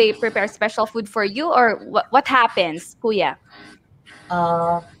special food for you, or what happens, Kuya?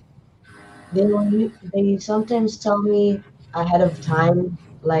 They sometimes tell me ahead of time.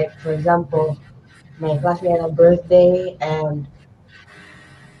 Like, for example, my classmate had a birthday, and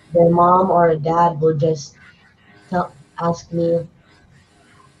their mom or dad will just ask me,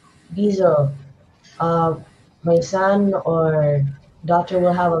 Diesel, my son or daughter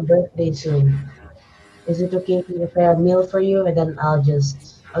will have a birthday soon. Is it okay if we prepare a meal for you? And then I'll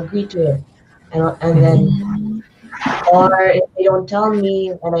just agree to it. And then, or if they don't tell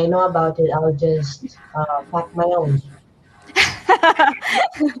me and I know about it, I'll just pack my own.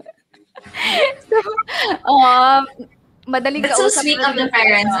 So, madaling That's so kausap sweet na of the rin.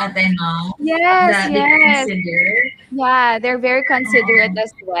 parents, ate, no? Yes, That they yes. consider. Yeah, they're very considerate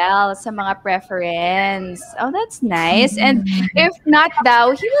as well sa mga preference. Oh, that's nice. And if not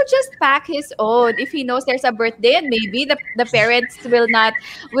daw, he will just pack his own. If he knows there's a birthday and maybe the parents will not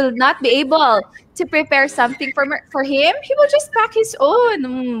be able to prepare something for him, he will just pack his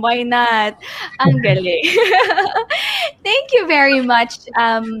own. Why not? Ang galing. Thank you very much.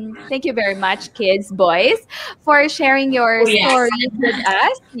 Thank you very much, kids, boys, for sharing your Oh, yes. stories with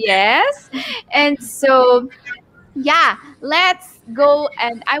us. Yes. And so yeah, let's go.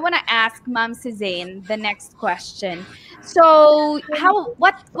 And I want to ask Ma'am Suzanne the next question. So,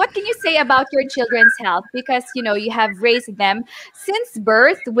 what can you say about your children's health? Because you have raised them since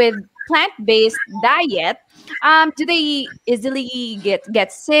birth with plant-based diet. Do they easily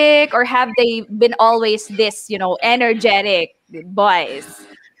get sick, or have they been always this energetic boys?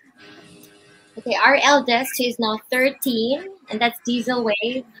 Okay, our eldest is now 13, and that's Diesel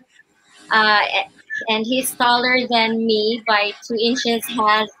Wave. And he's taller than me by 2 inches.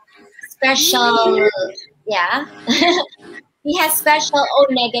 Has special, yeah. He has special O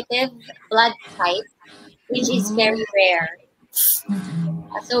negative blood type, which is very rare.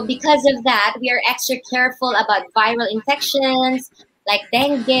 So because of that, we are extra careful about viral infections like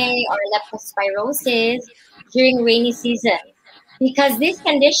dengue or leptospirosis during rainy season, because these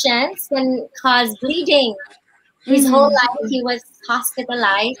conditions can cause bleeding. His whole life, he was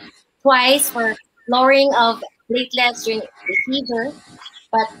hospitalized twice for lowering of platelets during the fever,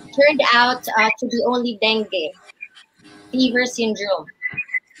 but turned out to be only dengue fever syndrome.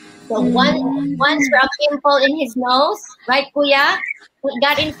 So once for a pimple in his nose, right, Kuya? It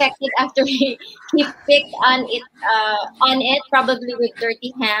got infected after he picked on it, probably with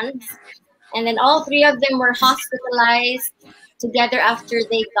dirty hands. And then all 3 of them were hospitalized together after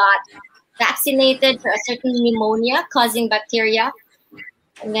they got vaccinated for a certain pneumonia causing bacteria.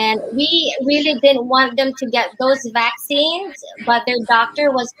 And then we really didn't want them to get those vaccines, but their doctor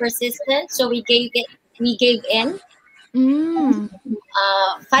was persistent, so we gave in.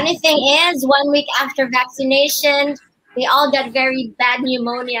 Funny thing is, 1 week after vaccination, they all got very bad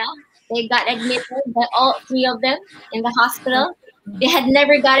pneumonia. They got admitted, all 3 of them, in the hospital. They had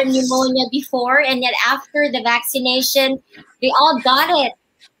never gotten pneumonia before, and yet after the vaccination, they all got it.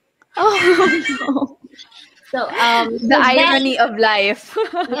 Oh no. So The irony of life.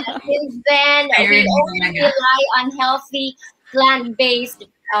 since then, we Irony, only rely on healthy plant-based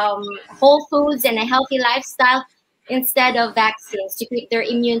whole foods and a healthy lifestyle instead of vaccines to keep their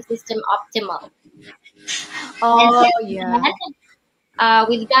immune system optimal. Oh, And yeah.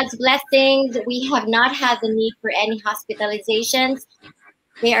 with God's blessings, we have not had the need for any hospitalizations.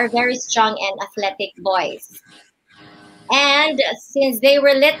 They are very strong and athletic boys. And since they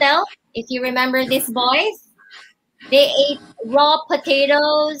were little, if you remember these boys, they ate raw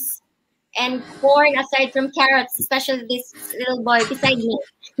potatoes and corn aside from carrots, especially this little boy beside me.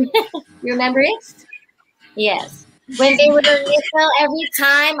 You remember it? Yes. When they were little, every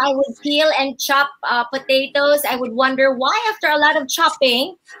time I would peel and chop potatoes, I would wonder why after a lot of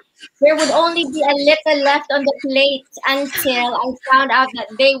chopping, there would only be a little left on the plate until I found out that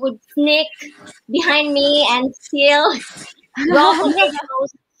they would sneak behind me and steal raw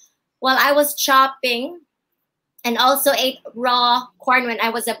potatoes while I was chopping, and also ate raw corn when I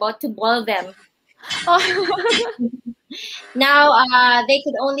was about to boil them. Now they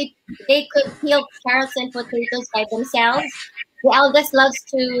could peel carrots and potatoes by themselves. The eldest loves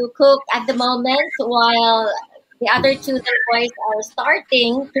to cook at the moment, while the other two little boys are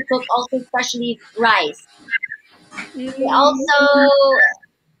starting to cook also, especially rice. They also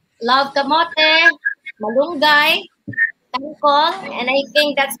love kamote, malunggay, kangkong, and I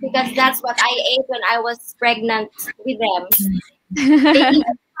think that's because that's what I ate when I was pregnant with them.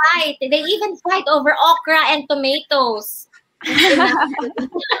 They even fight over okra and tomatoes. The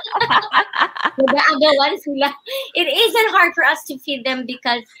other ones, it isn't hard for us to feed them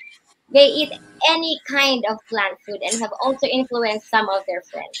because they eat any kind of plant food and have also influenced some of their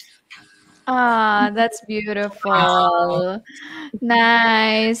friends. Ah, that's beautiful.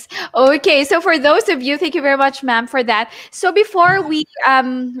 Nice. Okay, so for those of you, thank you very much, ma'am, for that. So before we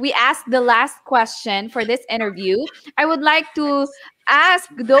ask the last question for this interview, I would like to ask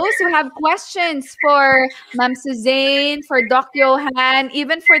those who have questions for Ma'am Suzanne, for Doc Johan,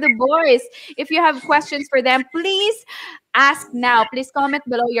 even for the boys. If you have questions for them, please ask now. Please comment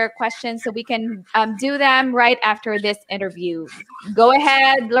below your questions so we can do them right after this interview. Go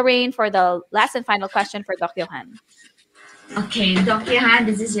ahead, Lorraine, for the last and final question for Doc Johan. Okay, Doc Johan,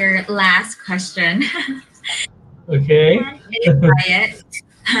 this is your last question. Okay.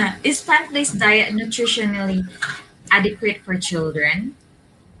 Is plant-based diet nutritionally adequate for children?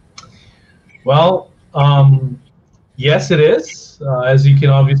 Well, yes, it is. As you can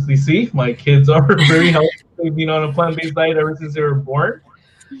obviously see, my kids are very healthy. They've been on a plant-based diet ever since they were born.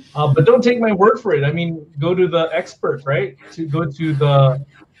 But don't take my word for it. I mean, go to the experts, right? Go to the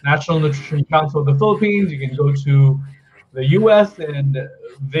National Nutrition Council of the Philippines. You can go to the U.S. and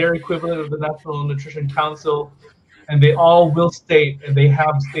their equivalent of the National Nutrition Council, and they all will state, and they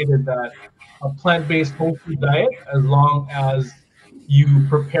have stated that a plant-based whole food diet, as long as you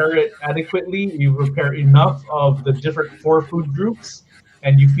prepare it adequately, you prepare enough of the different 4 food groups,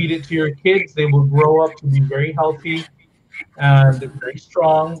 and you feed it to your kids, they will grow up to be very healthy and very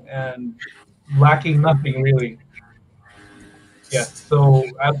strong and lacking nothing really. Yeah, so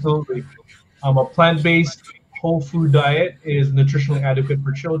absolutely. A plant-based whole food diet is nutritionally adequate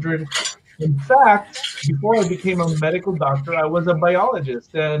for children. In fact, before I became a medical doctor, I was a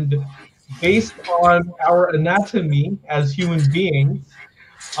biologist, and based on our anatomy as human beings,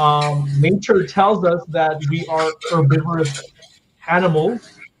 nature tells us that we are herbivorous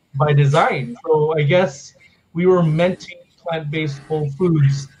animals by design. So I guess we were meant to eat plant-based whole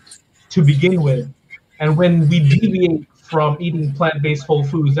foods to begin with. And when we deviate from eating plant-based whole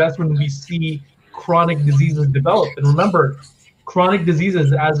foods, that's when we see chronic diseases develop. And remember, chronic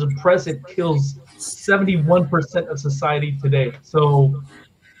diseases as of present kills 71% of society today. So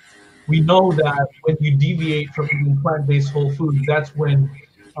we know that when you deviate from eating plant-based whole foods, that's when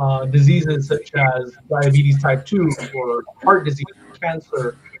diseases such as diabetes type 2 or heart disease,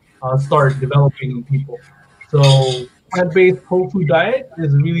 cancer start developing in people. So plant-based whole food diet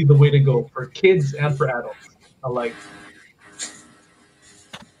is really the way to go for kids and for adults alike.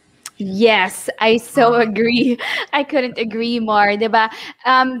 Yes, I so agree. I couldn't agree more, diba?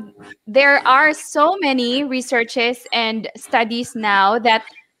 There are so many researches and studies now that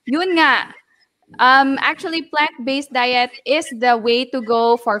yun nga, actually plant-based diet is the way to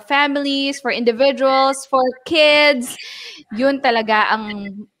go for families, for individuals, for kids. Yun talaga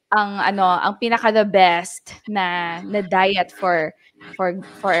ang pinaka the best na diet for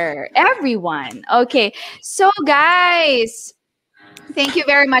everyone. Okay. So guys, thank you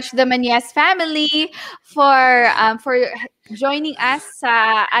very much, the Manyas family, for joining us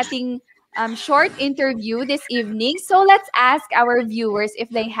sa ating short interview this evening. So let's ask our viewers if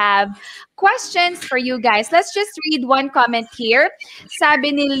they have questions for you guys. Let's just read one comment here.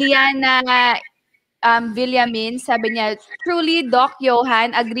 Sabi ni Liana Villamin, sabi niya, truly, Doc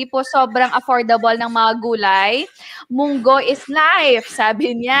Johan, agree po, sobrang affordable ng mga gulay. Munggo is life,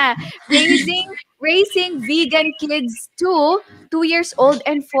 sabi niya. raising vegan kids too, 2 years old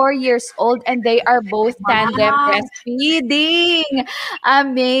and 4 years old, and they are both tandem Wow. breastfeeding.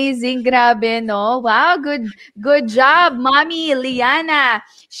 Amazing, grabe, no? Wow, good job, Mommy Liana.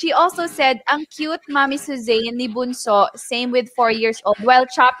 She also said, ang cute Mommy Suzanne ni Bunso, same with 4 years old, while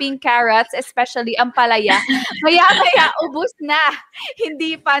chopping carrots, especially ang palaya. Maya-maya, ubus na.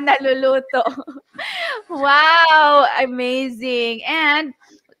 Hindi pa naluluto. Wow, amazing. And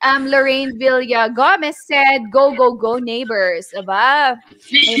Lorraine Villa Gomez said, go, go, go, neighbors. Aba,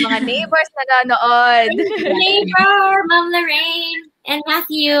 may mga neighbors na nanonood. Neighbor, Mom Lorraine, and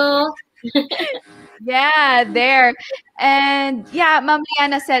Matthew. Yeah, there. And yeah, Ma'am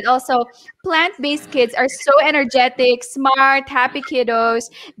Liana said also, plant-based kids are so energetic, smart, happy kiddos.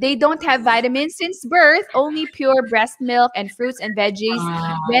 They don't have vitamins since birth, only pure breast milk and fruits and veggies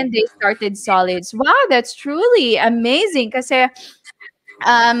when they started solids. Wow, that's truly amazing. Kasi,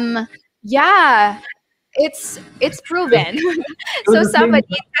 yeah, it's proven. It So was the same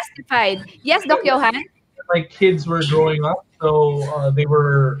somebody testified. Yes, Doc Johan? my kids were growing up, so they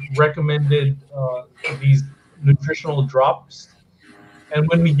were recommended these nutritional drops, and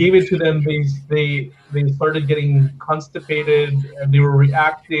when we gave it to them, they started getting constipated, and they were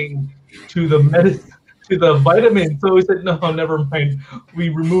reacting to the medicine, to the vitamins. So we said, no, never mind. We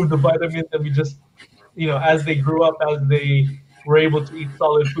removed the vitamins, and we just, as they grew up, as they were able to eat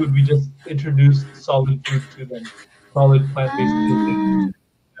solid food, we just introduced solid food to them, solid plant-based food.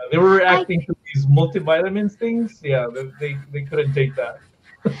 They were reacting to these multivitamins things. Yeah, they couldn't take that.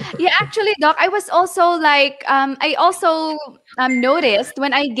 Yeah, actually, Doc, I was also like, I also noticed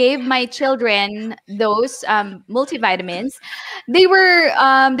when I gave my children those multivitamins, they were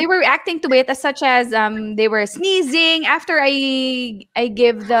reacting to it as such as they were sneezing after I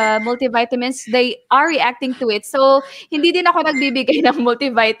give the multivitamins. They are reacting to it. So hindi din ako nagbibigay ng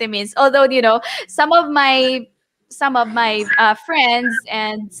multivitamins. Although some of my friends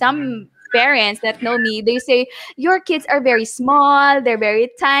and some parents that know me, they say, your kids are very small, they're very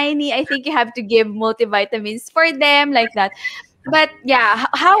tiny. I think you have to give multivitamins for them, like that. But yeah,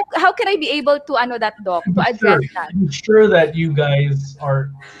 how can I be able to that, Doc, to address that? I'm sure that you guys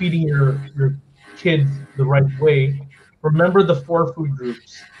are feeding your kids the right way. Remember the 4 food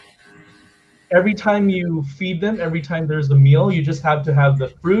groups. Every time you feed them, every time there's a meal, you just have to have the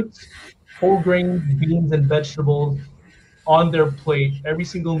fruits, whole grains, beans, and vegetables on their plate every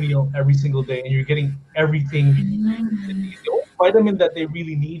single meal, every single day, and you're getting everything. The only vitamin that they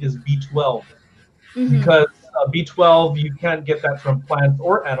really need is B12, because B12, you can't get that from plants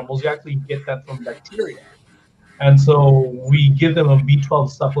or animals. You actually get that from bacteria. And so we give them a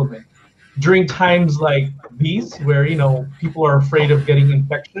B12 supplement. During times like these, where people are afraid of getting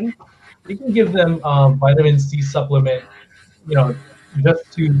infection, you can give them vitamin C supplement,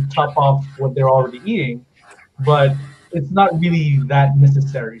 just to top off what they're already eating. But it's not really that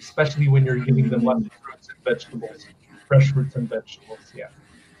necessary, especially when you're giving them lots of fruits and vegetables, fresh fruits and vegetables. Yeah.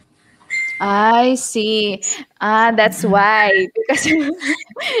 I see. That's why. Because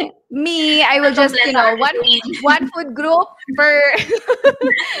me, I will just one food group per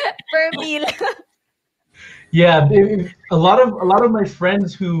per meal. Yeah, a lot of my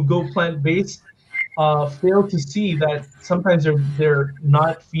friends who go plant-based fail to see that sometimes they're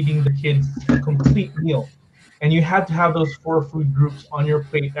not feeding the kids a complete meal. And you have to have those 4 food groups on your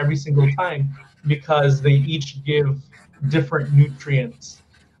plate every single time, because they each give different nutrients.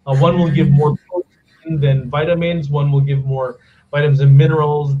 One will give more protein than vitamins. One will give more vitamins and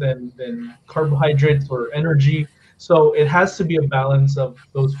minerals than carbohydrates or energy. So it has to be a balance of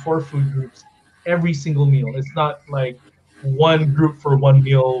those 4 food groups every single meal. It's not like one group for one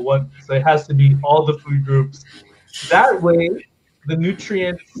meal. So it has to be all the food groups. That way, the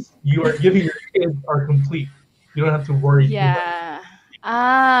nutrients you are giving your kids are complete. You don't have to worry too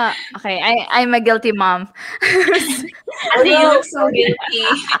much. Okay. I'm a guilty mom. I think you look so guilty.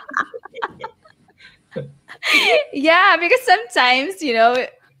 Yeah, because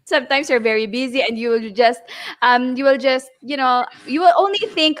sometimes you're very busy and you will just you will only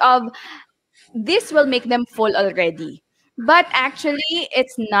think of this will make them full already. But actually,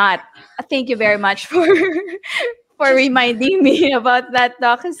 it's not. Thank you very much for reminding me about that,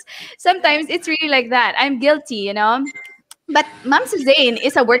 Doc. 'Cause sometimes it's really like that. I'm guilty, But Mom Suzanne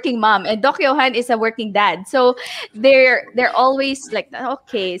is a working mom, and Doc Johan is a working dad. So they're always like,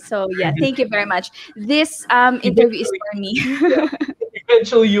 okay. So yeah, thank you very much. This interview is for me.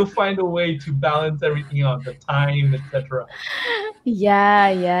 Eventually, you'll find a way to balance everything out, the time, etc.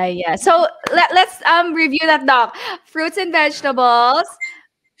 Yeah. So let's review that, Doc. Fruits and vegetables,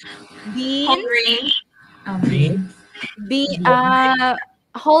 beans, Beans.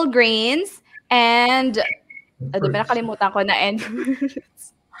 whole grains, And di ba Fruits. nakalimutan ko na and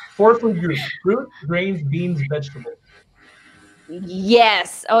fruits? 4 food groups: fruit, grains, beans, vegetables.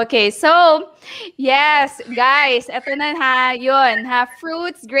 Yes. Okay. So, yes, guys, eto na ha, yun, ha,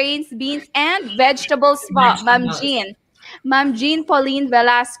 fruits, grains, beans, and vegetables po, Ma'am Vegetables. Jean. Ma'am Jean Pauline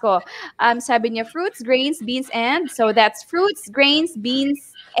Velasco. Sabi niya fruits, grains, beans, and so that's fruits, grains,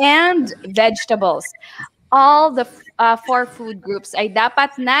 beans, and vegetables. All the 4 food groups ay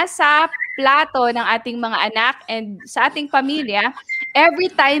dapat nasa plato ng ating mga anak and sa ating pamilya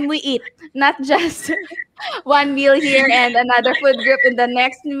every time we eat, not just one meal here and another food group in the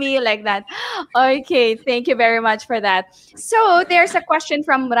next meal like that. Okay, thank you very much for that. So there's a question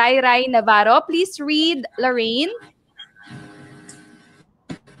from Rai Rai Navarro. Please read, Lorraine.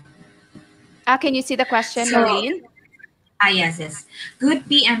 Can you see the question, So, Lorraine? yes. Good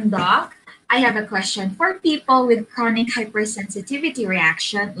PM Doc. I have a question. For people with chronic hypersensitivity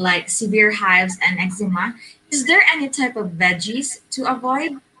reaction, like severe hives and eczema, is there any type of veggies to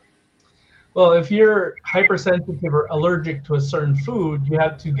avoid? Well, if you're hypersensitive or allergic to a certain food, you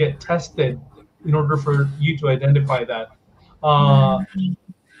have to get tested in order for you to identify that.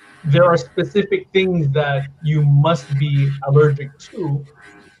 There are specific things that you must be allergic to.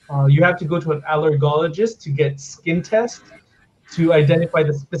 You have to go to an allergologist to get skin tests to identify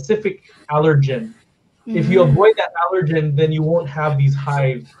the specific allergen. If you avoid that allergen, then you won't have these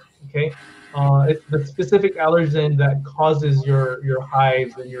hives. Okay, it's the specific allergen that causes your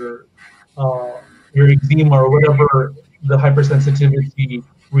hives and your eczema or whatever the hypersensitivity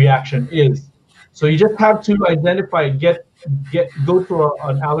reaction is. So you just have to identify, go to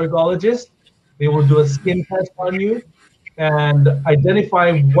an allergologist. They will do a skin test on you and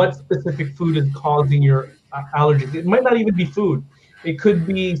identify what specific food is causing your allergies. It might not even be food. It could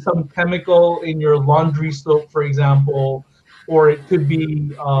be some chemical in your laundry soap, for example, or it could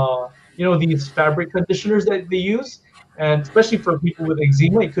be these fabric conditioners that they use. And especially for people with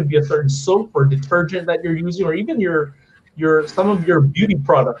eczema, it could be a certain soap or detergent that you're using, or even some of your beauty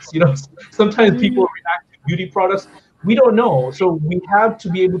products. Sometimes people react to beauty products. We don't know, so we have to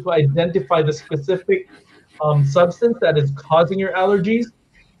be able to identify the specific substance that is causing your allergies.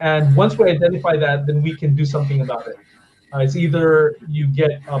 And once we identify that, then we can do something about it. It's either you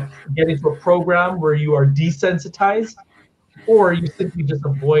get into a program where you are desensitized, or you simply just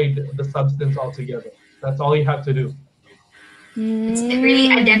avoid the substance altogether. That's all you have to do. It's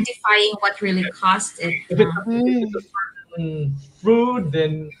really identifying what really caused it. If it's a certain food,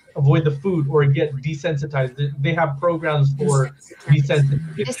 then avoid the food or get desensitized. They have programs for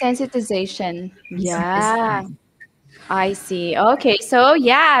desensitization. Desensitization. Yeah. I see. Okay. So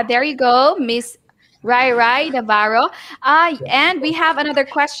yeah, there you go, Miss Rai Navarro. And we have another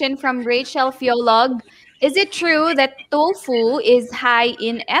question from Rachel Fiolog. Is it true that tofu is high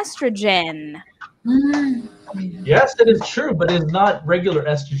in estrogen? Yes, it is true, but it is not regular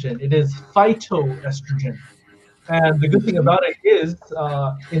estrogen. It is phytoestrogen. And the good thing about it is,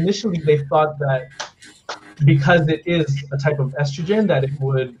 initially they thought that because it is a type of estrogen, that it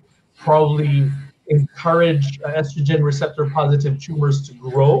would probably encourage estrogen receptor positive tumors to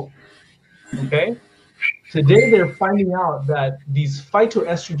grow. Okay. Today they're finding out that these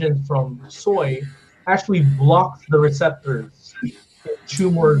phytoestrogens from soy actually block the receptors in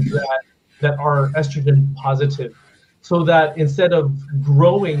tumors that are estrogen positive, so that instead of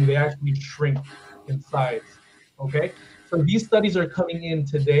growing, they actually shrink in size. Okay, so these studies are coming in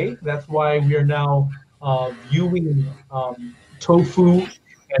today. That's why we are now viewing tofu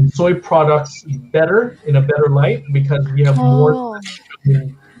and soy products in a better light, because we have more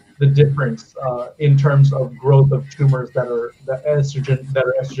the difference in terms of growth of tumors that are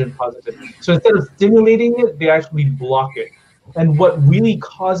estrogen positive. So instead of stimulating it, they actually block it. And what really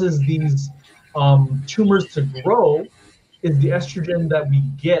causes these tumors to grow is the estrogen that we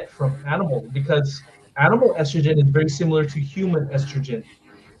get from animals, because animal estrogen is very similar to human estrogen,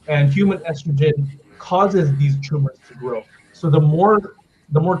 and human estrogen causes these tumors to grow. So the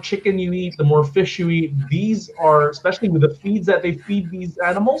more chicken you eat, the more fish you eat, these are, especially with the feeds that they feed these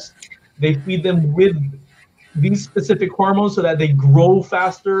animals, they feed them with these specific hormones so that they grow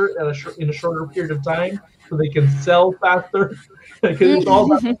faster in a shorter period of time, so they can sell faster. Because it's all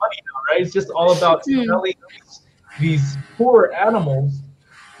about money now, right? It's just all about selling these poor animals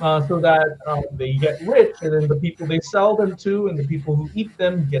so that they get rich, and then the people they sell them to and the people who eat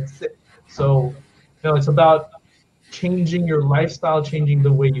them get sick. So, it's about changing your lifestyle, changing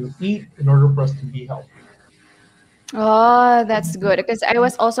the way you eat in order for us to be healthy. Oh, that's good, because I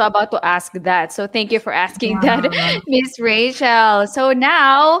was also about to ask that. So thank you for asking that, Miss Rachel. So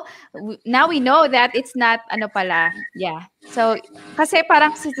now now we know that it's not ano pala. Yeah. So, kasi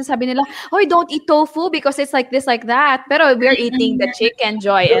parang sabi nila, "Hoy, don't eat tofu because it's like this, like that." Pero we're eating the chicken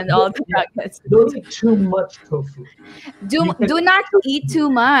joy and all the nuggets. Don't eat too much tofu. Do not eat too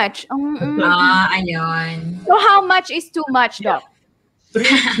much. Ayun. So how much is too much, Doc?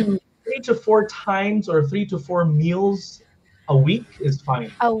 3 to 4 times or 3 to 4 meals a week is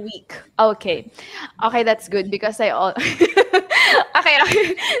fine. A week. Okay. Okay, that's good because I all okay,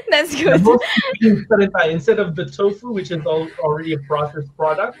 that's Yeah, good. most beans instead of the tofu, which is already a processed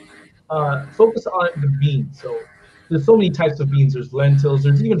product, focus on the beans. So there's so many types of beans. There's lentils.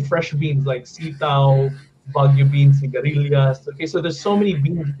 There's even fresh beans like sitaw, baguio beans, sigarilyas. Okay, so there's so many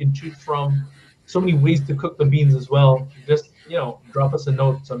beans you can choose from. So many ways to cook the beans as well. Just drop us a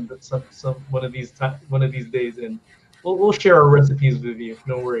note some one of these days, and we'll share our recipes with you.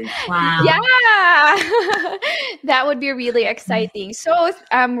 No worries. Wow. Yeah, that would be really exciting. So,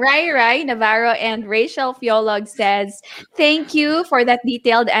 Rai Navarro and Rachel Fiolog says, "Thank you for that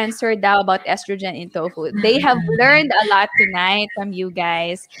detailed answer daw about estrogen in tofu. They have learned a lot tonight from you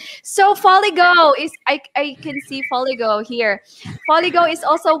guys." So, Foligo is I can see Foligo here. Foligo is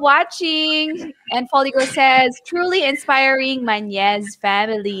also watching, and Foligo says, "Truly inspiring Mañez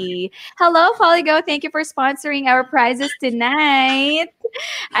family." Hello, Foligo. Thank you for sponsoring our prizes tonight.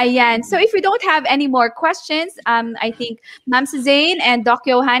 Ayan. So if we don't have any more questions, I think Ma'am Suzanne and Doc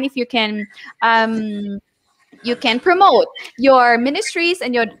Johan, if you can promote your ministries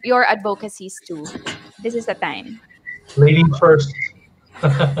and your advocacies too. This is the time. Ladies first.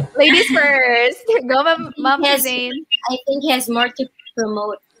 Ladies first. Go, Ma'am Yes. Suzanne. I think he has more to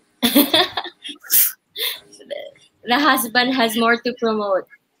promote. The husband has more to promote.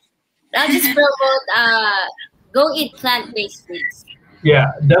 I'll just promote go eat plant-based foods.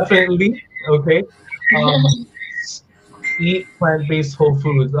 Yeah, definitely. Okay. Eat plant-based whole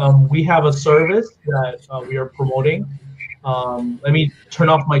foods. We have a service that we are promoting. Let me turn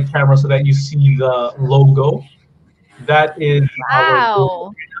off my camera so that you see the logo. That is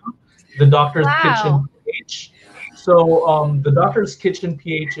Wow. the Doctor's Wow. Kitchen PH. So the Doctor's Kitchen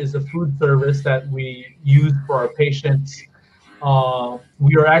PH is a food service that we use for our patients.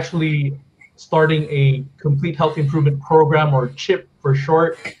 We are actually starting a complete health improvement program, or CHIP for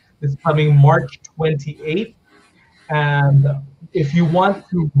short, this coming March 28th. And if you want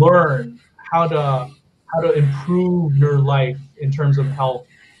to learn how to improve your life in terms of health,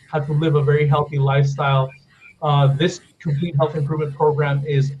 how to live a very healthy lifestyle, this complete health improvement program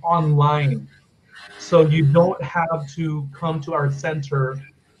is online. So you don't have to come to our center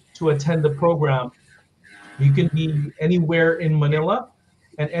to attend the program. You can be anywhere in Manila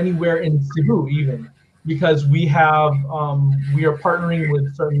and anywhere in Cebu even, because we are partnering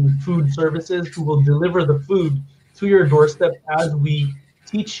with certain food services who will deliver the food to your doorstep as we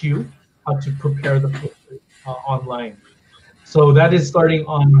teach you how to prepare the food online. So that is starting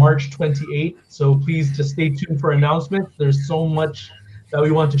on March 28th. So please just stay tuned for announcements. There's so much that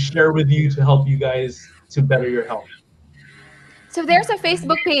we want to share with you to help you guys to better your health. So there's a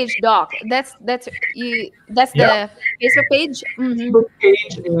Facebook page, Doc. That's the Facebook page. Mm-hmm. Facebook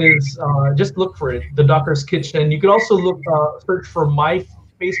page is just look for it, the Doctor's Kitchen. You could also search for my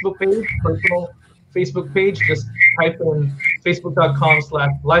Facebook page, personal Facebook page. Just type in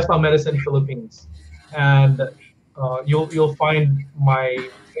facebook.com/Lifestyle Medicine Philippines, and you'll find my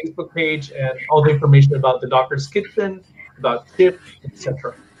Facebook page and all the information about the Doctor's Kitchen, about CHIP,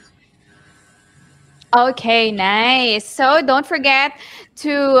 etc. Okay, nice. So don't forget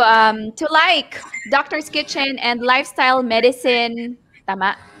to like Doctor's Kitchen and Lifestyle Medicine.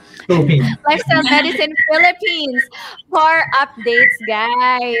 Tama? Philippines. Lifestyle Medicine Philippines for updates,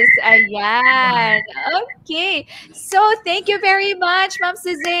 guys. Ayan. Okay. So thank you very much, Ma'am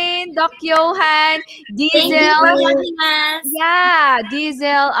Suzanne, Doc Johan, Thank you Diesel. for having us. Yeah,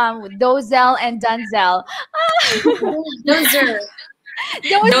 Diesel, Dozel, and Dunzel. Dozer.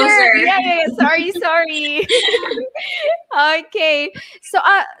 Dozer. Yeah. Sorry. Okay. So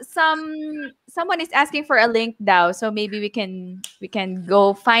someone is asking for a link daw. So maybe we can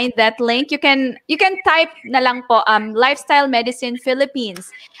go find that link. You can type na lang po Lifestyle Medicine Philippines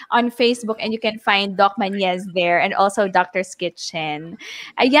on Facebook, and you can find Doc Mañez there, and also Doctor's Kitchen.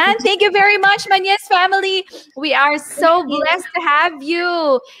 Ayan, thank you very much, Mañez family. We are so blessed to have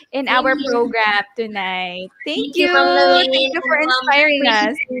you in our program tonight. Thank you. Thank you for inspiring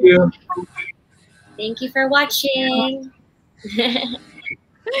us. Thank you. Thank you for watching.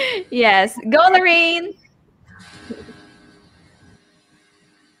 Yes. Go, Lorraine.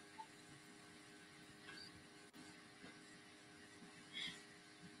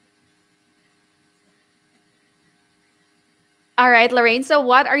 All right, Lorraine. So,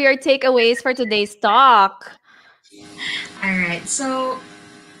 what are your takeaways for today's talk? All right. So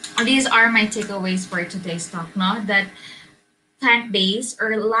these are my takeaways for today's talk. No, that plant-based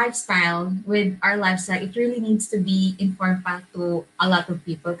or lifestyle with our lifestyle, it really needs to be informed pa to a lot of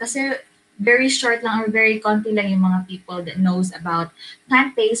people. Kasi very short lang or very konti lang yung mga people that knows about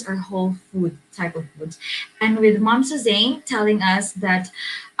plant-based or whole food type of foods. And with Mom Suzanne telling us that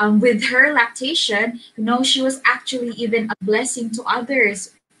with her lactation, she was actually even a blessing to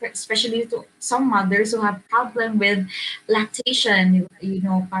others, especially to some mothers who have problem with lactation,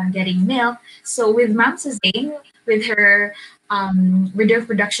 parang getting milk. So with Mom Suzanne, with her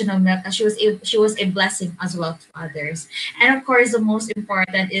production of milk, she was a blessing as well to others. And of course, the most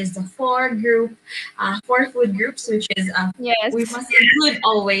important is the four food groups, which is Yes. we must include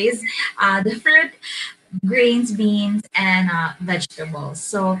always the fruit, grains, beans, and vegetables.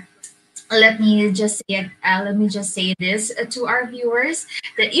 So let me just say this to our viewers,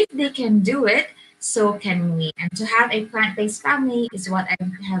 that if they can do it, so can we. And to have a plant-based family is what I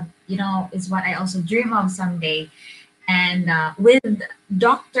also dream of someday. And with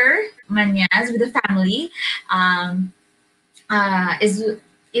Dr. Manyas, with the family,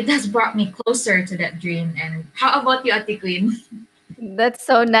 it has brought me closer to that dream. And how about you, Ate Queen? That's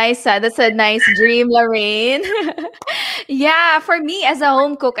so nice. That's a nice dream, Lorraine. Yeah, for me as a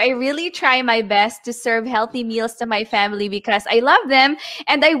home cook, I really try my best to serve healthy meals to my family because I love them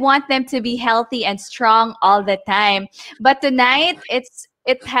and I want them to be healthy and strong all the time. But tonight, it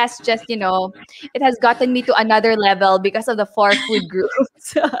has just, it has gotten me to another level because of the four food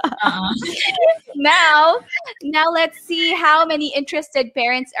groups. Now let's see how many interested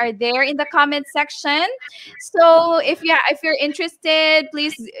parents are there in the comment section. So if you're interested,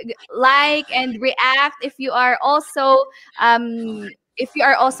 please like and react. If you are also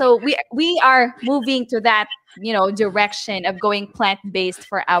we are moving to that direction of going plant-based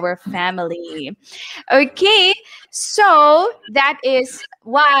for our family. Okay, so that is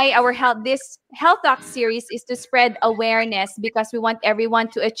why this Health Talk series is to spread awareness, because we want everyone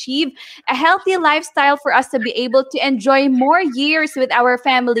to achieve a healthy lifestyle for us to be able to enjoy more years with our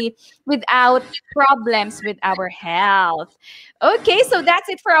family without problems with our health. Okay, so that's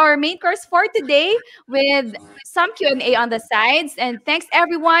it for our main course for today, with some Q&A on the sides. And thanks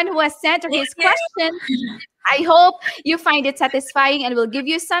everyone who has sent his question. I hope you find it satisfying and will give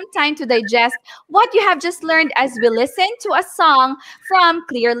you some time to digest what you have just learned as we listen to a song from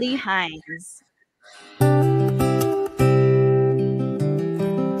Clearly Hines.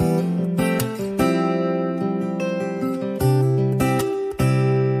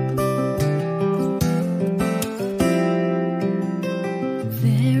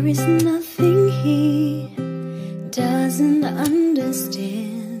 There is nothing he doesn't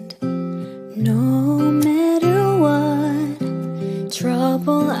understand. No matter what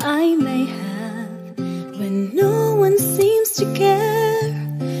trouble I may have, when no one seems to care,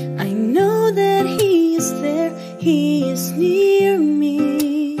 I know that he is there. He is near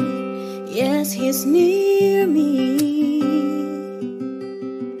me. Yes, he's near me.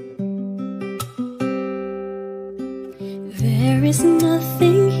 There is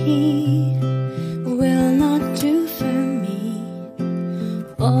nothing he will not do for me.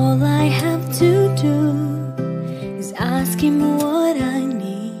 All I have to do is ask him what I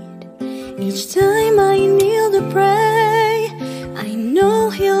need. Each time I kneel to pray, I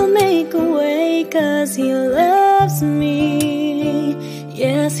know he'll make a way, 'cause he loves me.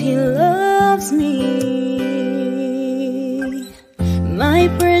 Yes, he loves me. My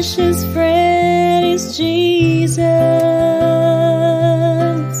precious friend is Jesus.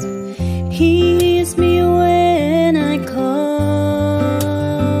 He hears me when I call.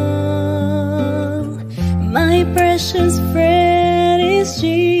 My precious friend is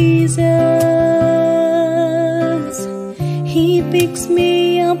Jesus. He picks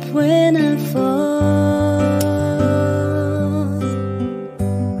me up when I fall.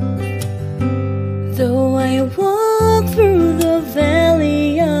 Though I walk through the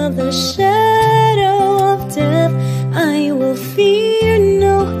valley of the shadow of death, I will fear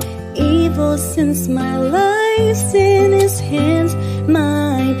no evil, since my life's in his hands.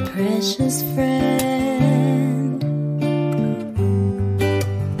 My precious friend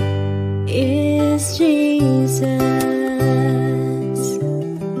is Jesus.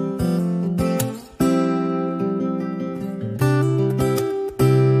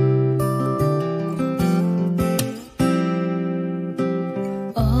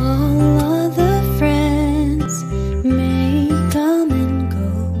 All other friends may come and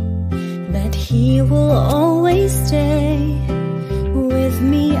go, but he will always stay with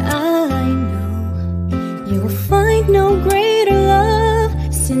me. I know you'll find no greater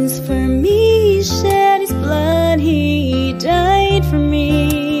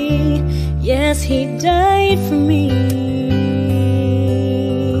Yes, he died for me.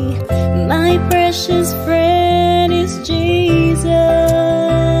 My precious friend is Jesus.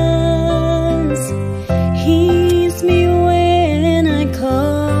 He's me when I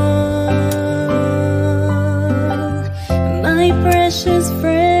call. My precious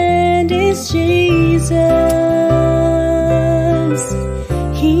friend is Jesus.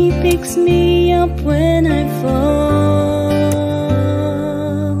 He picks me up when I fall.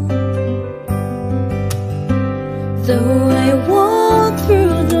 Though I walk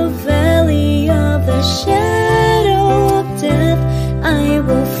through the valley of the shadow of death, I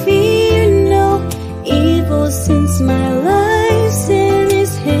will fear no evil, since my life's in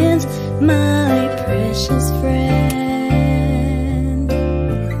his hands. My precious friend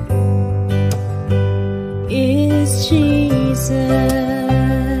is Jesus.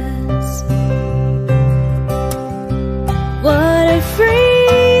 What a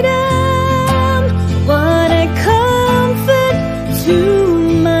freedom, what a comfort to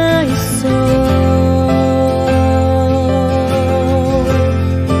my soul.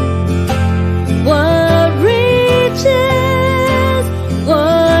 What riches,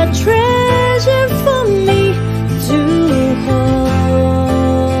 what treasure for me to hold.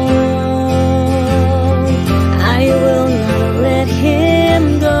 I will not let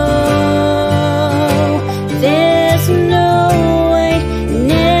him go. There's no way,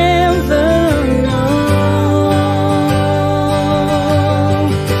 never know.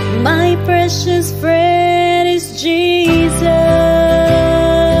 My precious friend is Jesus.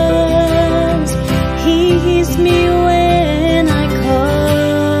 He hears me when I call.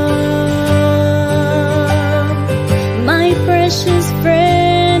 My precious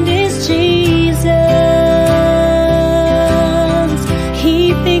friend is Jesus.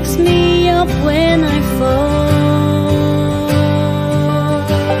 He picks me up when I fall.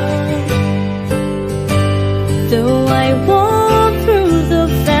 Though I walk through the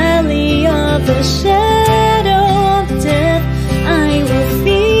valley of the shadow of death, I will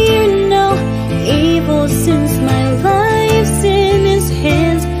fear no evil, since my life's in his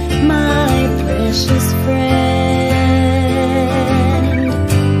hands. My precious friend,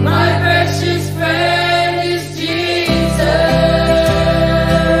 my precious friend is Jesus.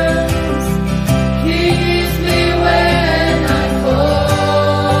 He hears me when I fall.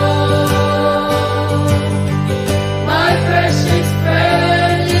 My precious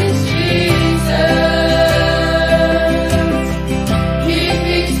friend is Jesus. He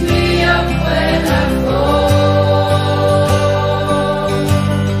picks me up when I fall.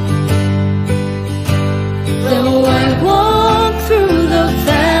 Though I walk through the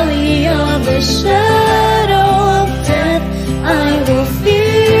valley of the shadow of death, I will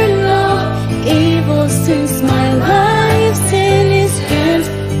fear no evil, since my life's in his hands.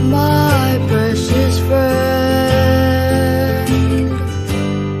 My precious friend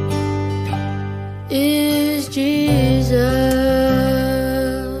is Jesus.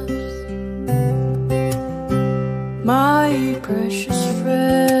 My precious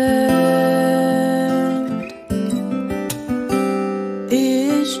friend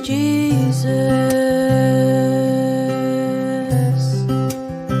is Jesus.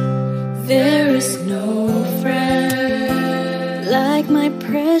 There is no friend like my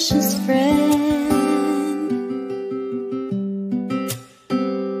precious friend,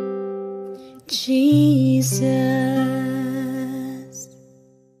 Jesus.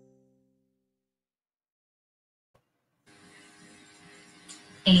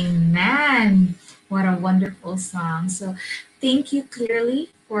 Amen. What a wonderful song. So, thank you clearly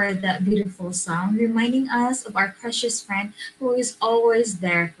for that beautiful song, reminding us of our precious friend who is always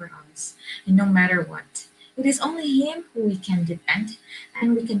there for us, and no matter what. It is only him who we can depend,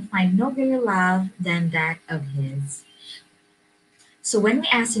 and we can find no greater love than that of his. So, when we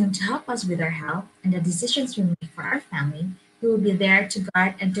ask him to help us with our health and the decisions we make for our family, he will be there to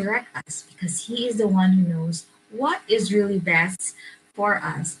guide and direct us, because he is the one who knows what is really best for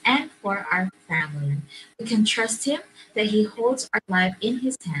us and for our family. We can trust him that he holds our life in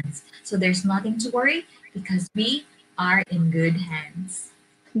his hands. So there's nothing to worry, because we are in good hands.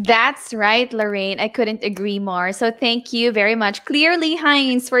 That's right, Lorraine. I couldn't agree more. So thank you very much, Clearly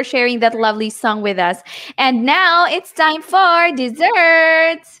Hines, for sharing that lovely song with us. And now it's time for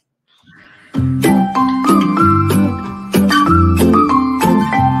dessert.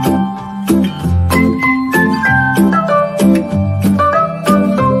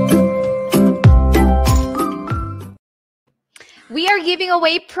 We are giving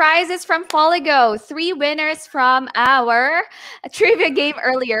away prizes from Foligo. 3 winners from our trivia game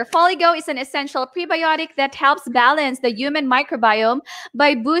earlier. Foligo is an essential prebiotic that helps balance the human microbiome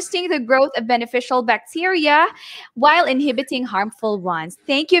by boosting the growth of beneficial bacteria while inhibiting harmful ones.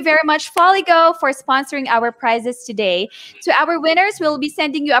 Thank you very much, Foligo, for sponsoring our prizes today. To our winners, we'll be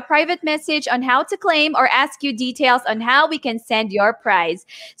sending you a private message on how to claim or ask you details on how we can send your prize.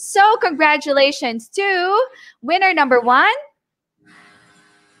 So congratulations to winner number 1,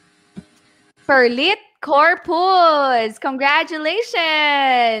 Perlit Corpus.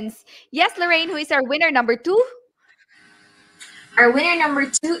 Congratulations. Yes, Lorraine, who is our winner number 2? Our winner number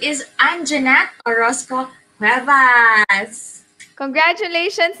 2 is Anjanette Orozco Cuevas.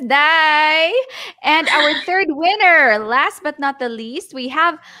 Congratulations, Dai. And our third winner, last but not the least, we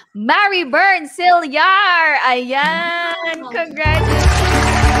have Mary Byrne Silyar. Ayan. Congratulations.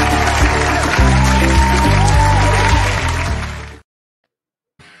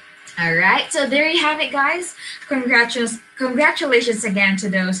 All right, so there you have it, guys. Congratulations again to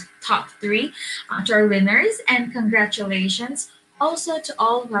those top 3, to our winners, and congratulations also to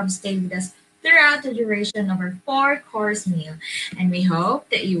all who have stayed with us throughout the duration of our 4-course meal. And we hope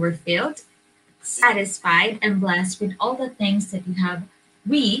that you were filled, satisfied, and blessed with all the things that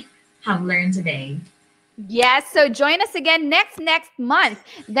we have learned today. Yes, so join us again next month.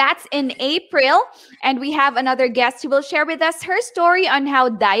 That's in April. And we have another guest who will share with us her story on how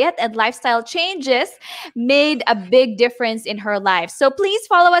diet and lifestyle changes made a big difference in her life. So please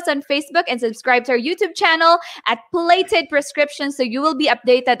follow us on Facebook and subscribe to our YouTube channel at Plated Prescription so you will be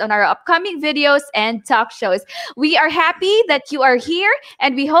updated on our upcoming videos and talk shows. We are happy that you are here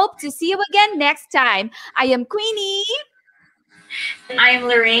and we hope to see you again next time. I am Queenie. And I am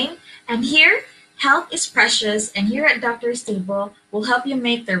Lorraine. And here, health is precious, and here at Doctor's Table, we'll help you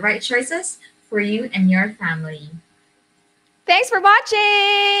make the right choices for you and your family. Thanks for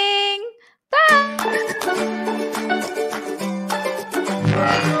watching.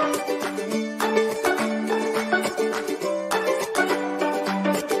 Bye.